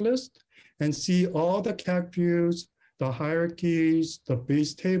object list and see all the calc views, the hierarchies, the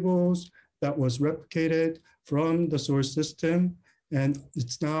base tables that was replicated from the source system, and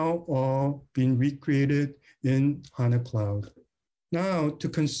it's now all being recreated in HANA Cloud. Now, to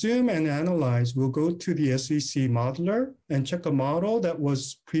consume and analyze, we'll go to the SAC modeler and check a model that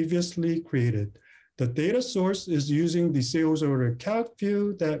was previously created. The data source is using the sales order calc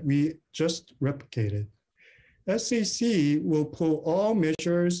view that we just replicated. SAC will pull all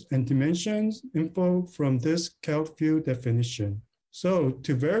measures and dimensions info from this calc view definition. So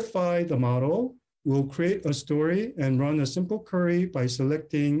to verify the model, we'll create a story and run a simple query by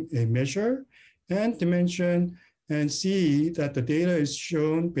selecting a measure and dimension and see that the data is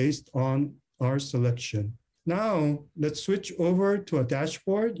shown based on our selection. Now, let's switch over to a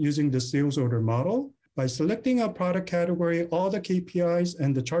dashboard using the sales order model. By selecting a product category, all the KPIs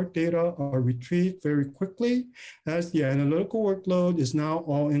and the chart data are retrieved very quickly, as the analytical workload is now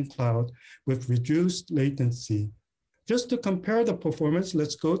all in cloud with reduced latency. Just to compare the performance,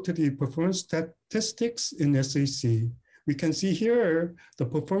 let's go to the performance statistics in SAC. We can see here the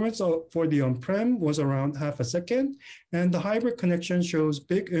performance for the on-prem was around half a second, and the hybrid connection shows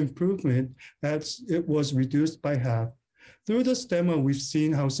big improvement as it was reduced by half. Through this demo, we've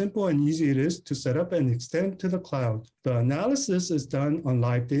seen how simple and easy it is to set up and extend to the cloud. The analysis is done on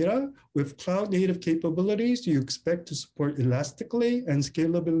live data. With cloud-native capabilities, you expect to support elastically and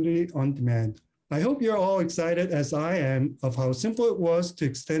scalability on demand. I hope you're all excited as I am of how simple it was to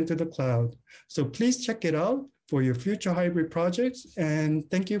extend to the cloud. So please check it out for your future hybrid projects, and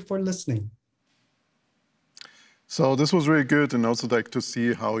thank you for listening. So this was really good, and also like to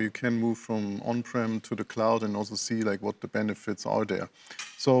see how you can move from on-prem to the cloud and also see like what the benefits are there.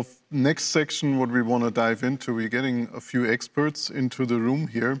 So next section, what we want to dive into, we're getting a few experts into the room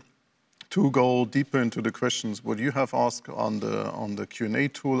here to go deeper into the questions what you have asked on the Q&A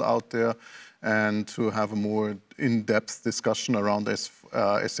tool out there, and to have a more in-depth discussion around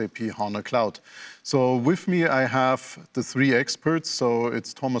SAP HANA Cloud. So with me, I have the three experts. So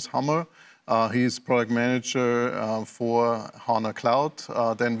it's Thomas Hammer. He's product manager for HANA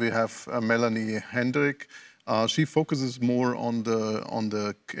Cloud. Then we have Melanie Hendrick. She focuses more on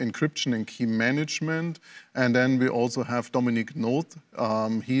the encryption and key management. And then we also have Dominic Noth.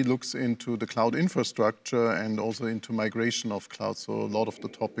 He looks into the cloud infrastructure and also into migration of cloud. So a lot of the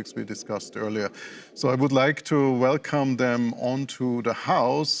topics we discussed earlier. So I would like to welcome them onto the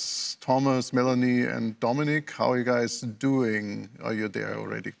house. Thomas, Melanie, and Dominic, how are you guys doing? Are you there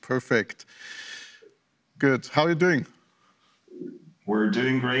already? Perfect. Good. How are you doing? We're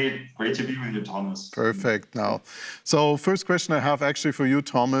doing great. Great to be with you, Thomas. Perfect. Now, so first question I have actually for you,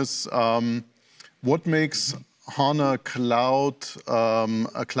 Thomas. What makes HANA Cloud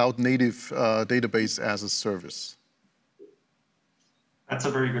a cloud-native database as a service? That's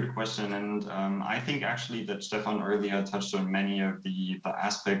a very good question. And I think actually that Stefan earlier touched on many of the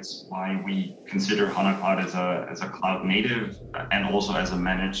aspects why we consider HANA Cloud as a cloud-native and also as a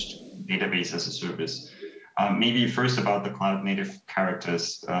managed database as a service. Maybe first about the cloud-native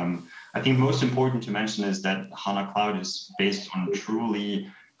characters. I think most important to mention is that HANA Cloud is based on truly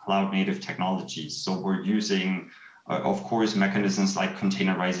cloud-native technologies. So we're using, of course, mechanisms like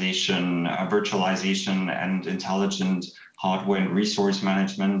containerization, virtualization, and intelligent hardware and resource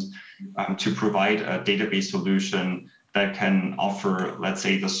management to provide a database solution that can offer, let's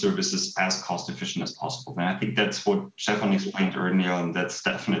say, the services as cost-efficient as possible. And I think that's what Stefan explained earlier, and that's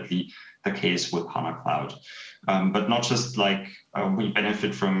definitely the case with HANA Cloud. But not just like we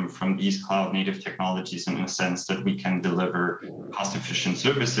benefit from these cloud-native technologies in a sense that we can deliver cost-efficient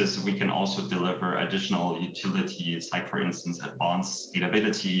services, we can also deliver additional utilities, like, for instance, advanced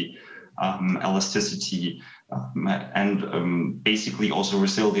scalability, elasticity, and basically also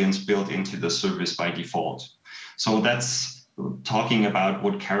resilience built into the service by default. So that's talking about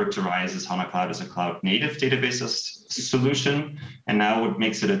what characterizes HANA Cloud as a cloud-native database solution. And now what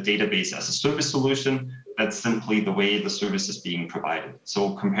makes it a database as a service solution, that's simply the way the service is being provided.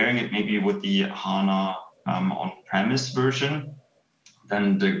 So comparing it maybe with the HANA on-premise version,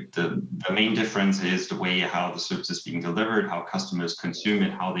 then the main difference is the way how the service is being delivered, how customers consume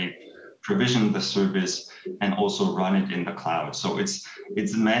it, how they provision the service, and also run it in the cloud. So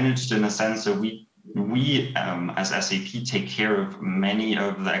it's managed in a sense that we as SAP take care of many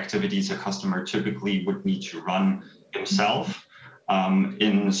of the activities a customer typically would need to run himself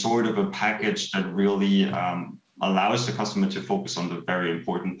in sort of a package that really allows the customer to focus on the very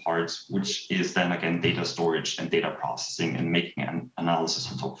important parts, which is then again data storage and data processing and making an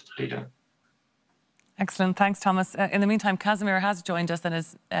analysis on top of the data. Excellent, thanks, Thomas. In the meantime, Casimir has joined us and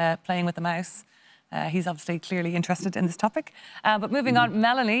is playing with the mouse. He's obviously clearly interested in this topic. But moving on,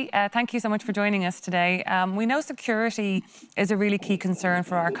 Melanie, thank you so much for joining us today. We know security is a really key concern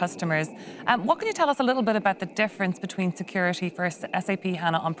for our customers. What can you tell us a little bit about the difference between security for SAP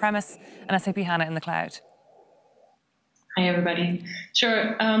HANA on-premise and SAP HANA in the cloud? Hi, everybody.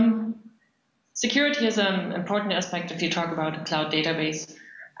 Sure. Security is an important aspect if you talk about a cloud database.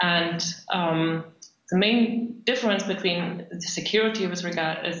 And the main difference between the security with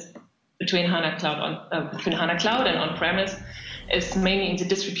regard is between HANA Cloud and on-premise is mainly in the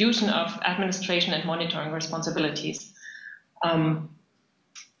distribution of administration and monitoring responsibilities. When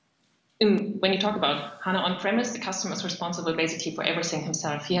you talk about HANA on-premise, the customer is responsible basically for everything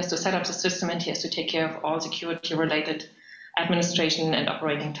himself. He has to set up the system and he has to take care of all security-related administration and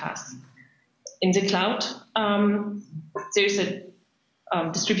operating tasks. In the cloud, there's a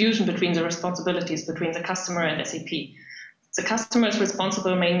distribution between the responsibilities between the customer and SAP. The customer is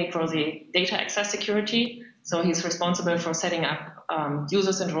responsible mainly for the data access security. So he's responsible for setting up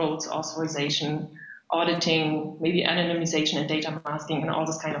users and roles, authorization, auditing, maybe anonymization and data masking and all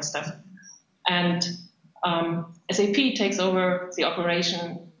this kind of stuff. And SAP takes over the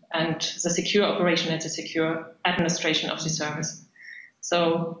operation and the secure operation and the secure administration of the service.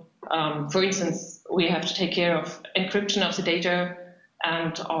 So, for instance, we have to take care of encryption of the data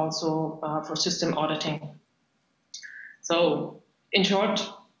and also for system auditing. So, in short,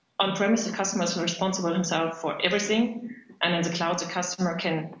 on-premise, the customer is responsible himself for everything, and in the cloud, the customer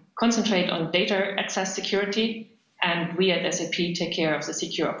can concentrate on data access security, and we at SAP take care of the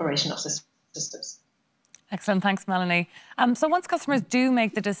secure operation of the systems. Excellent, thanks, Melanie. So once customers do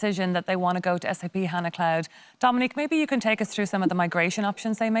make the decision that they want to go to SAP HANA Cloud, Dominic, maybe you can take us through some of the migration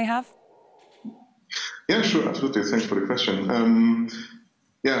options they may have? Yeah, sure, absolutely. Thanks for the question.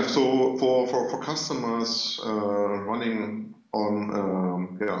 Yeah, so for customers running on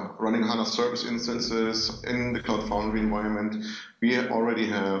running HANA service instances in the Cloud Foundry environment, we already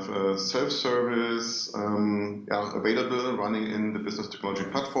have self-service available running in the Business Technology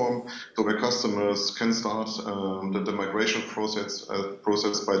Platform, so where customers can start the migration process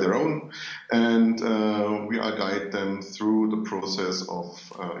by their own, and we guide them through the process of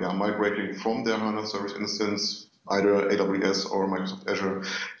migrating from their HANA service instance, either AWS or Microsoft Azure,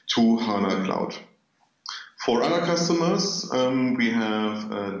 to HANA Cloud. For other customers, we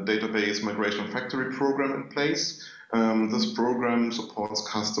have a database migration factory program in place. This program supports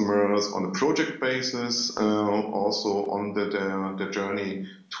customers on a project basis, also on the journey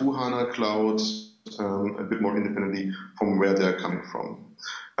to HANA Cloud, a bit more independently from where they're coming from.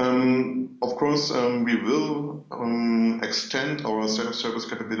 Of course, we will extend our self-service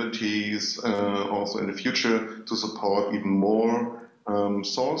capabilities also in the future to support even more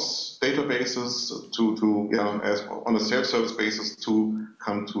source databases as on a self-service basis to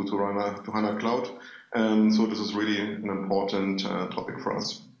come to HANA Cloud. So this is really an important topic for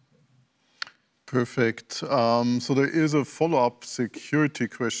us. Perfect. So there is a follow-up security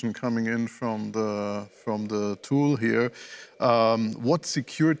question coming in from the tool here. What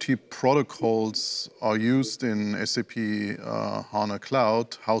security protocols are used in SAP HANA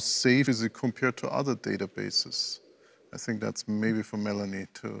Cloud? How safe is it compared to other databases? I think that's maybe for Melanie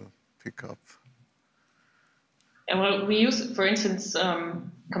to pick up. Well, we use, for instance,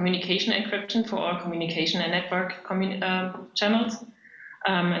 communication encryption for our communication and network channels.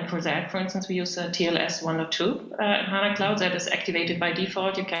 And for that, for instance, we use TLS 102 in HANA Cloud. That is activated by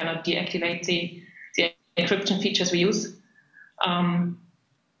default. You cannot deactivate the encryption features we use.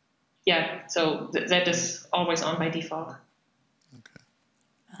 So that is always on by default. Okay.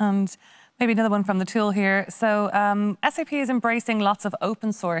 And maybe another one from the tool here. So SAP is embracing lots of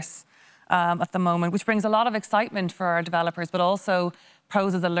open source at the moment, which brings a lot of excitement for our developers, but also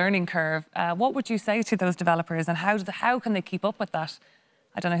poses a learning curve. What would you say to those developers, and how can they keep up with that?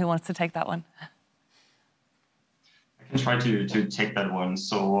 I don't know who wants to take that one. I can try to take that one.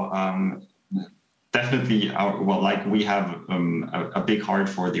 So definitely, we have a big heart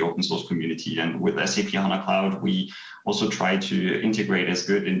for the open source community, and with SAP HANA Cloud, we also try to integrate as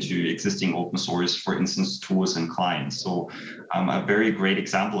good into existing open source, for instance, tools and clients. So a very great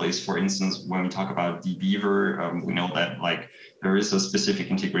example is, for instance, when we talk about dbeaver, we know that there is a specific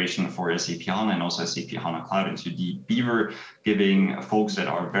integration for SAP HANA and also SAP HANA Cloud into dbeaver, giving folks that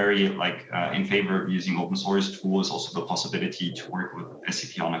are very in favor of using open source tools also the possibility to work with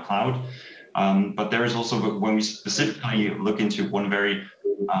SAP HANA Cloud. But there is also, when we specifically look into one very,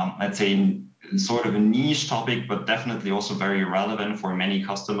 let's say, sort of a niche topic, but definitely also very relevant for many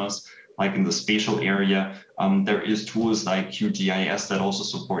customers, like in the spatial area, there is tools like QGIS that also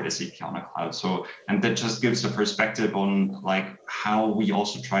support SAP HANA Cloud. So, and that just gives a perspective on how we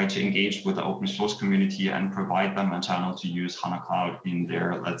also try to engage with the open source community and provide them a channel to use HANA Cloud in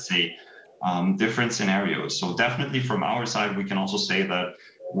their, let's say, different scenarios. So definitely from our side, we can also say that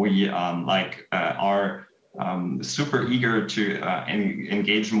we are super eager to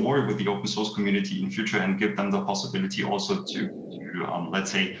engage more with the open source community in future and give them the possibility also to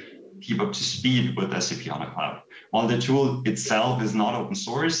let's say, keep up to speed with SAP HANA Cloud. While the tool itself is not open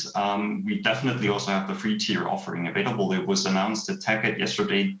source, we definitely also have the free tier offering available. It was announced at TechEd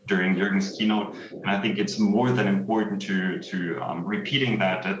yesterday during Jürgen's keynote, and I think it's more than important to repeating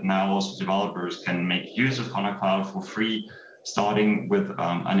that now also developers can make use of HANA Cloud for free, starting with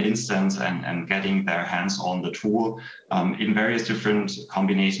an instance and getting their hands on the tool in various different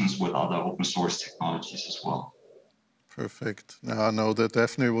combinations with other open source technologies as well. Perfect. No, that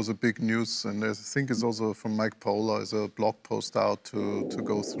definitely was a big news, and I think it's also from Mike Paola as a blog post out to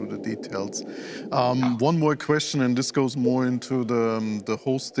go through the details. One more question, and this goes more into the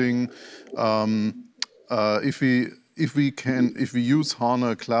hosting. If we use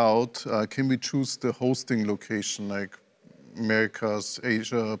HANA Cloud, can we choose the hosting location like Americas,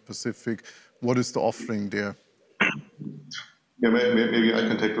 Asia, Pacific, what is the offering there? Yeah, maybe I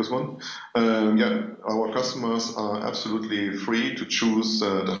can take this one. Yeah, our customers are absolutely free to choose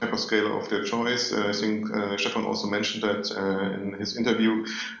the hyperscaler of their choice. I think Stefan also mentioned that in his interview,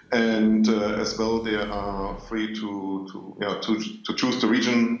 and as well they are free to choose the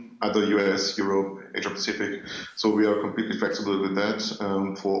region, either US, Europe, Asia Pacific. So we are completely flexible with that.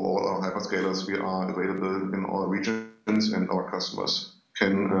 For all our hyperscalers, we are available in all regions, and our customers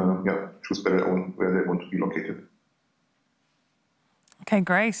can choose their own where they want to be located. Okay,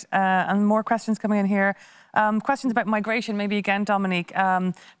 great. And more questions coming in here. Questions about migration, maybe again, Dominique.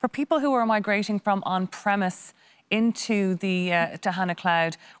 For people who are migrating from on-premise into to HANA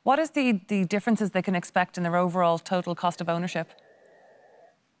Cloud, what is the differences they can expect in their overall total cost of ownership?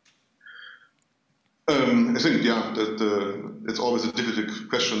 I think, yeah, it's always a difficult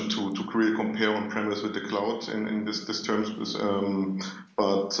question to really compare on-premise with the cloud in this terms.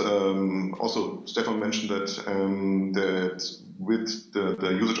 But also, Stefan mentioned that with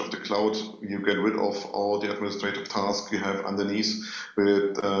the usage of the cloud, you get rid of all the administrative tasks you have underneath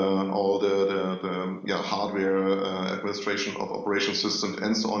with all the hardware administration of operation systems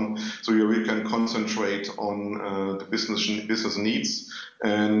and so on. So you really can concentrate on the business needs.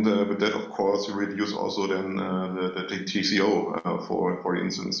 And with that, of course, you reduce also then the TCO for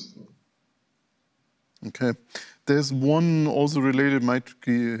instance. Okay. There's one also related,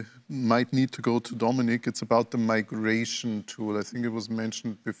 might need to go to Dominique. It's about the migration tool. I think it was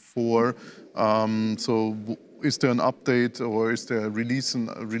mentioned before. So is there an update or is there a release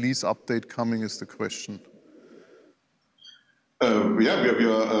update coming is the question. Yeah, we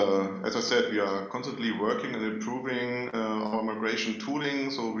are, as I said, we are constantly working and improving our migration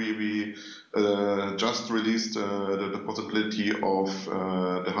tooling. So we just released the possibility of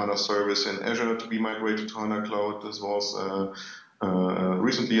the HANA service in Azure to be migrated to HANA Cloud. This was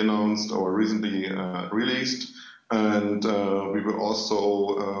recently announced or recently released. And we were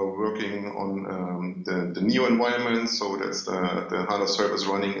also working on the new environment. So that's the HANA service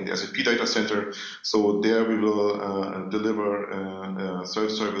running in the SAP data center. So there we will deliver a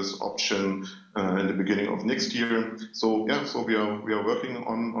self-service option in the beginning of next year. So yeah, so we are working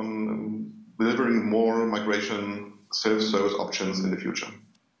on delivering more migration self-service options in the future.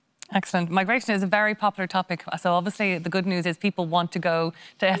 Excellent. Migration is a very popular topic. So obviously the good news is people want to go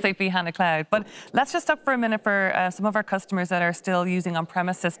to SAP HANA Cloud. But let's just stop for a minute for some of our customers that are still using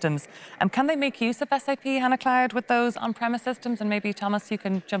on-premise systems. Can they make use of SAP HANA Cloud with those on-premise systems? And maybe, Thomas, you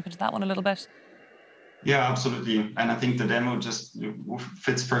can jump into that one a little bit. Yeah, absolutely. And I think the demo just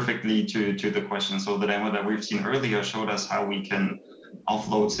fits perfectly to the question. So the demo that we've seen earlier showed us how we can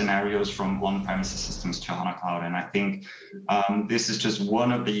offload scenarios from on-premises systems to HANA Cloud. And I think this is just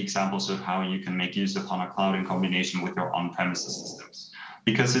one of the examples of how you can make use of HANA Cloud in combination with your on-premises systems.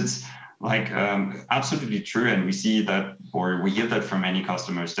 Because it's like absolutely true. And we see that, or we hear that from many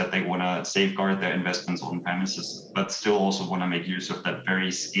customers, that they want to safeguard their investments on premises, but still also want to make use of that very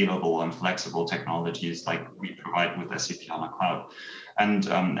scalable and flexible technologies like we provide with SAP HANA Cloud. And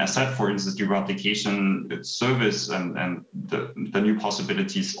as said, for instance, the replication service and the new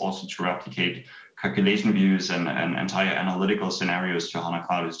possibilities also to replicate calculation views and entire analytical scenarios to HANA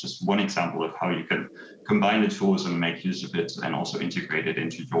Cloud is just one example of how you can combine the tools and make use of it and also integrate it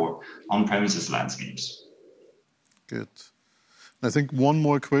into your on-premises landscapes. Good. I think one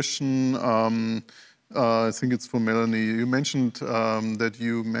more question. I think it's for Melanie. You mentioned that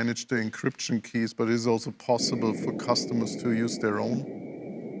you manage the encryption keys, but is it also possible for customers to use their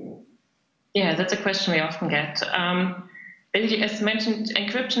own? Yeah, that's a question we often get. Basically, as mentioned,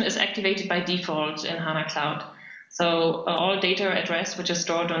 encryption is activated by default in HANA Cloud. So all data at rest, which is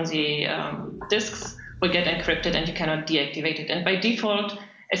stored on the disks, will get encrypted and you cannot deactivate it. And by default,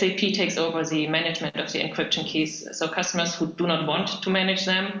 SAP takes over the management of the encryption keys. So customers who do not want to manage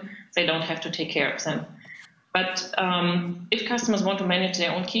them, they don't have to take care of them. But if customers want to manage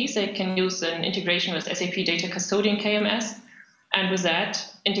their own keys, they can use an integration with SAP Data Custodian KMS. And with that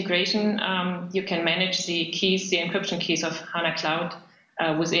integration, you can manage the keys, the encryption keys of HANA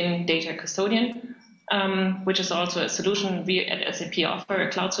Cloud within Data Custodian, which is also a solution we at SAP offer,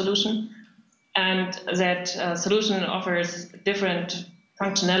 a cloud solution. And that solution offers different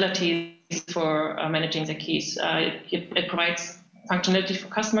functionalities for managing the keys. It provides functionality for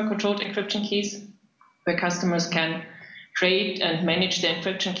customer-controlled encryption keys, where customers can create and manage the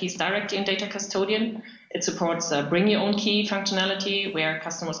encryption keys directly in Data Custodian. It supports bring your own key functionality, where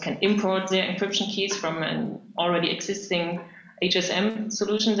customers can import their encryption keys from an already existing HSM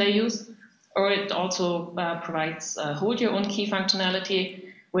solution they use. Or it also provides hold your own key functionality,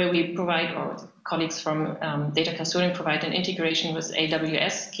 where we provide, or colleagues from Data Custodian provide an integration with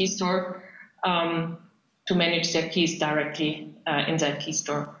AWS Key Store, to manage their keys directly inside Key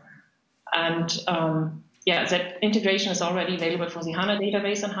Store. And yeah, that integration is already available for the HANA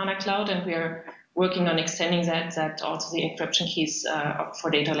database on HANA Cloud, and we are working on extending that also the encryption keys for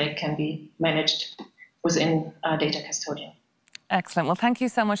Data Lake can be managed within Data Custodian. Excellent. Well, thank you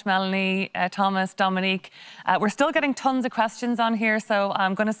so much, Melanie, Thomas, Dominique. We're still getting tons of questions on here, so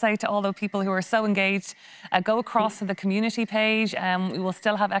I'm going to say to all the people who are so engaged, go across to the community page. We will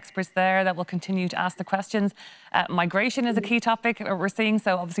still have experts there that will continue to ask the questions. Migration is a key topic we're seeing,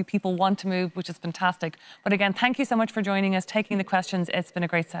 so obviously people want to move, which is fantastic. But again, thank you so much for joining us, taking the questions. It's been a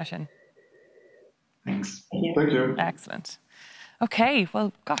great session. Thanks. Thank you. Excellent. Okay,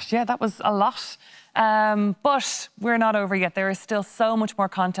 well, gosh, yeah, that was a lot. But we're not over yet. There is still so much more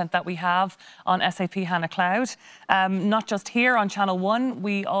content that we have on SAP HANA Cloud. Not just here on Channel 1,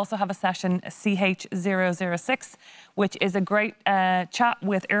 we also have a session CH006, which is a great chat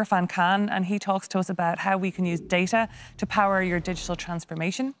with Irfan Khan, and he talks to us about how we can use data to power your digital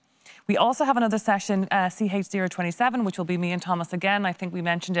transformation. We also have another session, CH027, which will be me and Thomas again. I think we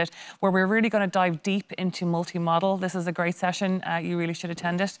mentioned it, where we're really going to dive deep into multi-model. This is a great session. You really should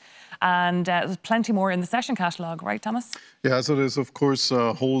attend it. And there's plenty more in the session catalogue, right, Thomas? Yeah, so there's, of course,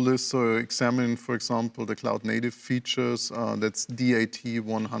 a whole list examining, for example, the cloud-native features. That's DAT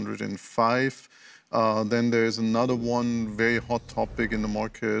 105. Then there's another one, very hot topic in the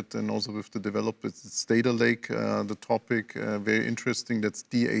market and also with the developers, it's Data Lake, the topic, very interesting, that's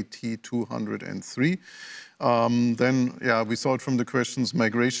DAT 203. Then, yeah, we saw it from the questions,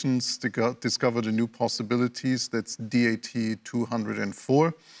 migrations, discover the new possibilities, that's DAT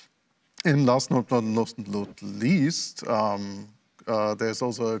 204. And last but not least, there's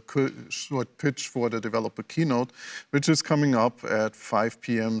also a short pitch for the developer keynote, which is coming up at 5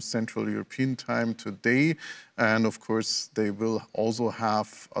 p.m. Central European time today. And of course, they will also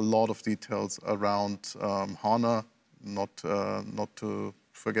have a lot of details around HANA, not to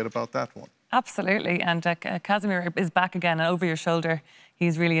forget about that one. Absolutely. And Casimir is back again over your shoulder.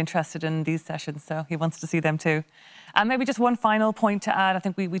 He's really interested in these sessions, so he wants to see them too. And maybe just one final point to add. I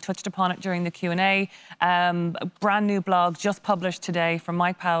think we touched upon it during the Q&A. A brand new blog just published today from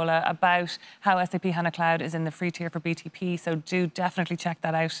Mike Paola about how SAP HANA Cloud is in the free tier for BTP. So do definitely check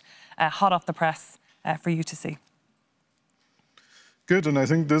that out. Hot off the press for you to see. Good, and I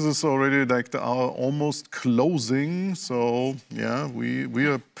think this is already like our almost closing. So yeah, we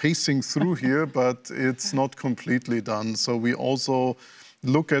are pacing through here, but it's not completely done. So we also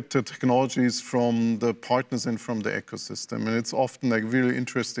look at the technologies from the partners and from the ecosystem. And it's often like really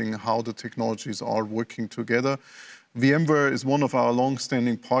interesting how the technologies are working together. VMware is one of our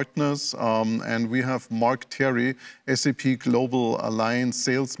long-standing partners, and we have Mark Terry, SAP Global Alliance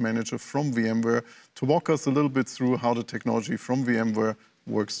Sales Manager from VMware, to walk us a little bit through how the technology from VMware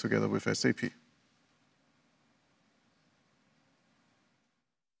works together with SAP.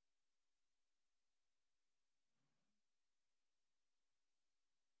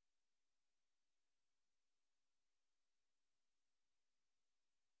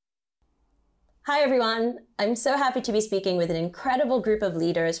 Hi everyone, I'm so happy to be speaking with an incredible group of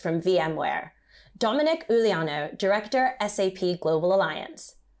leaders from VMware. Dominic Uliano, Director, SAP Global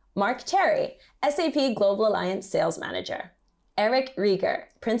Alliance. Mark Terry, SAP Global Alliance Sales Manager. Eric Rieger,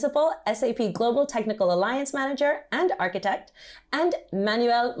 Principal, SAP Global Technical Alliance Manager and Architect. And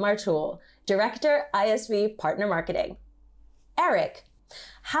Manuel Martul, Director, ISV Partner Marketing. Eric,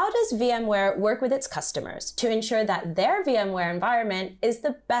 how does VMware work with its customers to ensure that their VMware environment is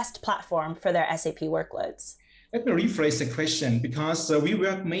the best platform for their SAP workloads? Let me rephrase the question, because we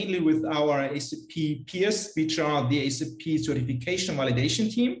work mainly with our SAP peers, which are the SAP certification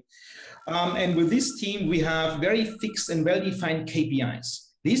validation team. And with this team, we have very fixed and well-defined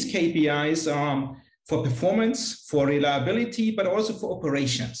KPIs. These KPIs are for performance, for reliability, but also for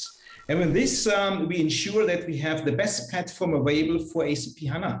operations. And with this, we ensure that we have the best platform available for SAP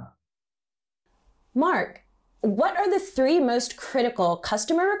HANA. Mark, what are the 3 most critical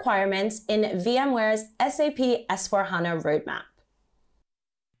customer requirements in VMware's SAP S/4HANA roadmap?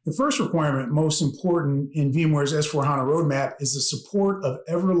 The first requirement, most important in VMware's S/4HANA roadmap, is the support of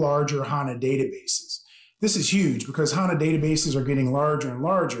ever larger HANA databases. This is huge because HANA databases are getting larger and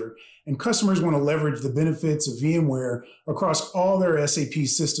larger, and customers want to leverage the benefits of VMware across all their SAP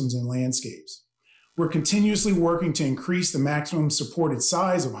systems and landscapes. We're continuously working to increase the maximum supported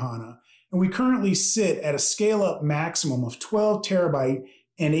size of HANA, and we currently sit at a scale-up maximum of 12 terabyte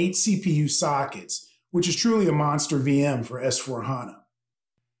and 8 CPU sockets, which is truly a monster VM for S/4HANA.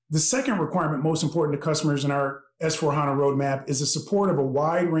 The second requirement most important to customers in our S/4HANA roadmap is the support of a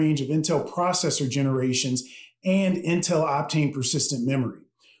wide range of Intel processor generations and Intel Optane persistent memory.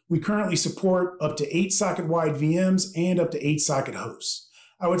 We currently support up to 8 socket-wide VMs and up to 8 socket hosts.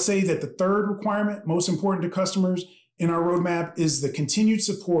 I would say that the third requirement, most important to customers in our roadmap, is the continued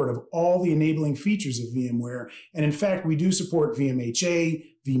support of all the enabling features of VMware. And in fact, we do support VMHA,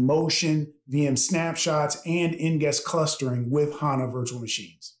 vMotion, VM snapshots, and in-guest clustering with HANA virtual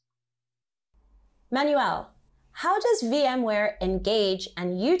machines. Manuel, how does VMware engage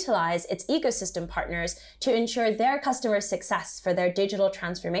and utilize its ecosystem partners to ensure their customers' success for their digital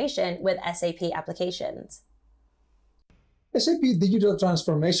transformation with SAP applications? SAP digital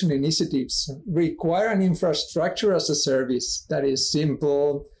transformation initiatives require an infrastructure as a service that is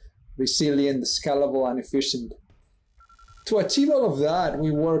simple, resilient, scalable, and efficient. To achieve all of that,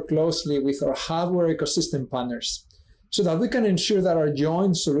 we work closely with our hardware ecosystem partners so that we can ensure that our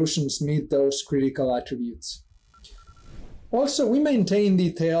joint solutions meet those critical attributes. Also, we maintain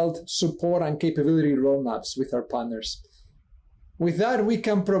detailed support and capability roadmaps with our partners. With that, we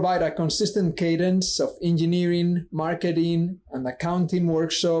can provide a consistent cadence of engineering, marketing, and accounting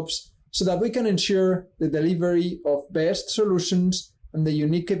workshops so that we can ensure the delivery of best solutions and the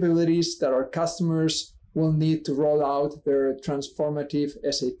unique capabilities that our customers will need to roll out their transformative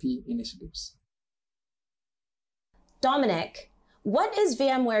SAP initiatives. Dominic, what is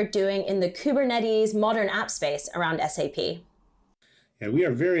VMware doing in the Kubernetes modern app space around SAP? Yeah, we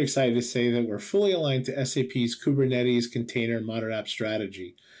are very excited to say that we're fully aligned to SAP's Kubernetes container modern app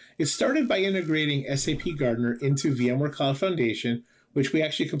strategy. It started by integrating SAP Gartner into VMware Cloud Foundation, which we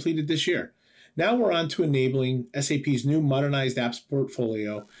actually completed this year. Now we're on to enabling SAP's new modernized apps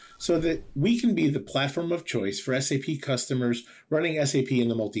portfolio so that we can be the platform of choice for SAP customers running SAP in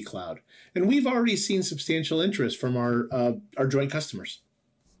the multi-cloud. And we've already seen substantial interest from our joint customers.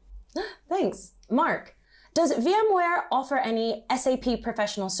 Thanks. Mark, does VMware offer any SAP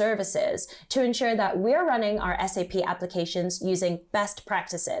professional services to ensure that we're running our SAP applications using best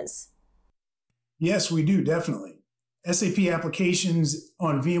practices? Yes, we do, definitely. SAP applications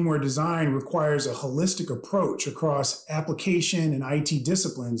on VMware Design requires a holistic approach across application and IT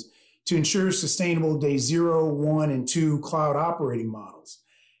disciplines to ensure sustainable day 0, 1, and 2 cloud operating models.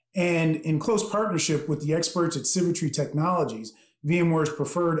 And in close partnership with the experts at Symmetry Technologies, VMware's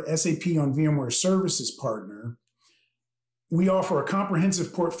preferred SAP on VMware Services partner, we offer a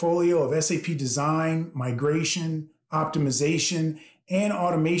comprehensive portfolio of SAP design, migration, optimization, and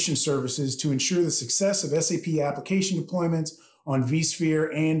automation services to ensure the success of SAP application deployments on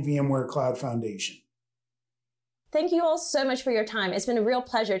vSphere and VMware Cloud Foundation. Thank you all so much for your time. It's been a real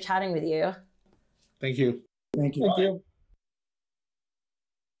pleasure chatting with you. Thank you. Thank you. Thank you.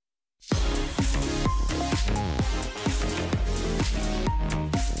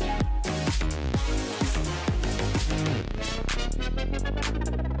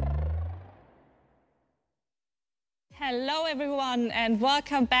 Hello everyone and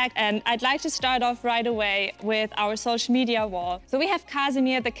welcome back, and I'd like to start off right away with our social media wall. So we have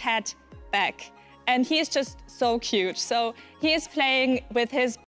Casimir the cat back and he is just so cute. So he is playing with his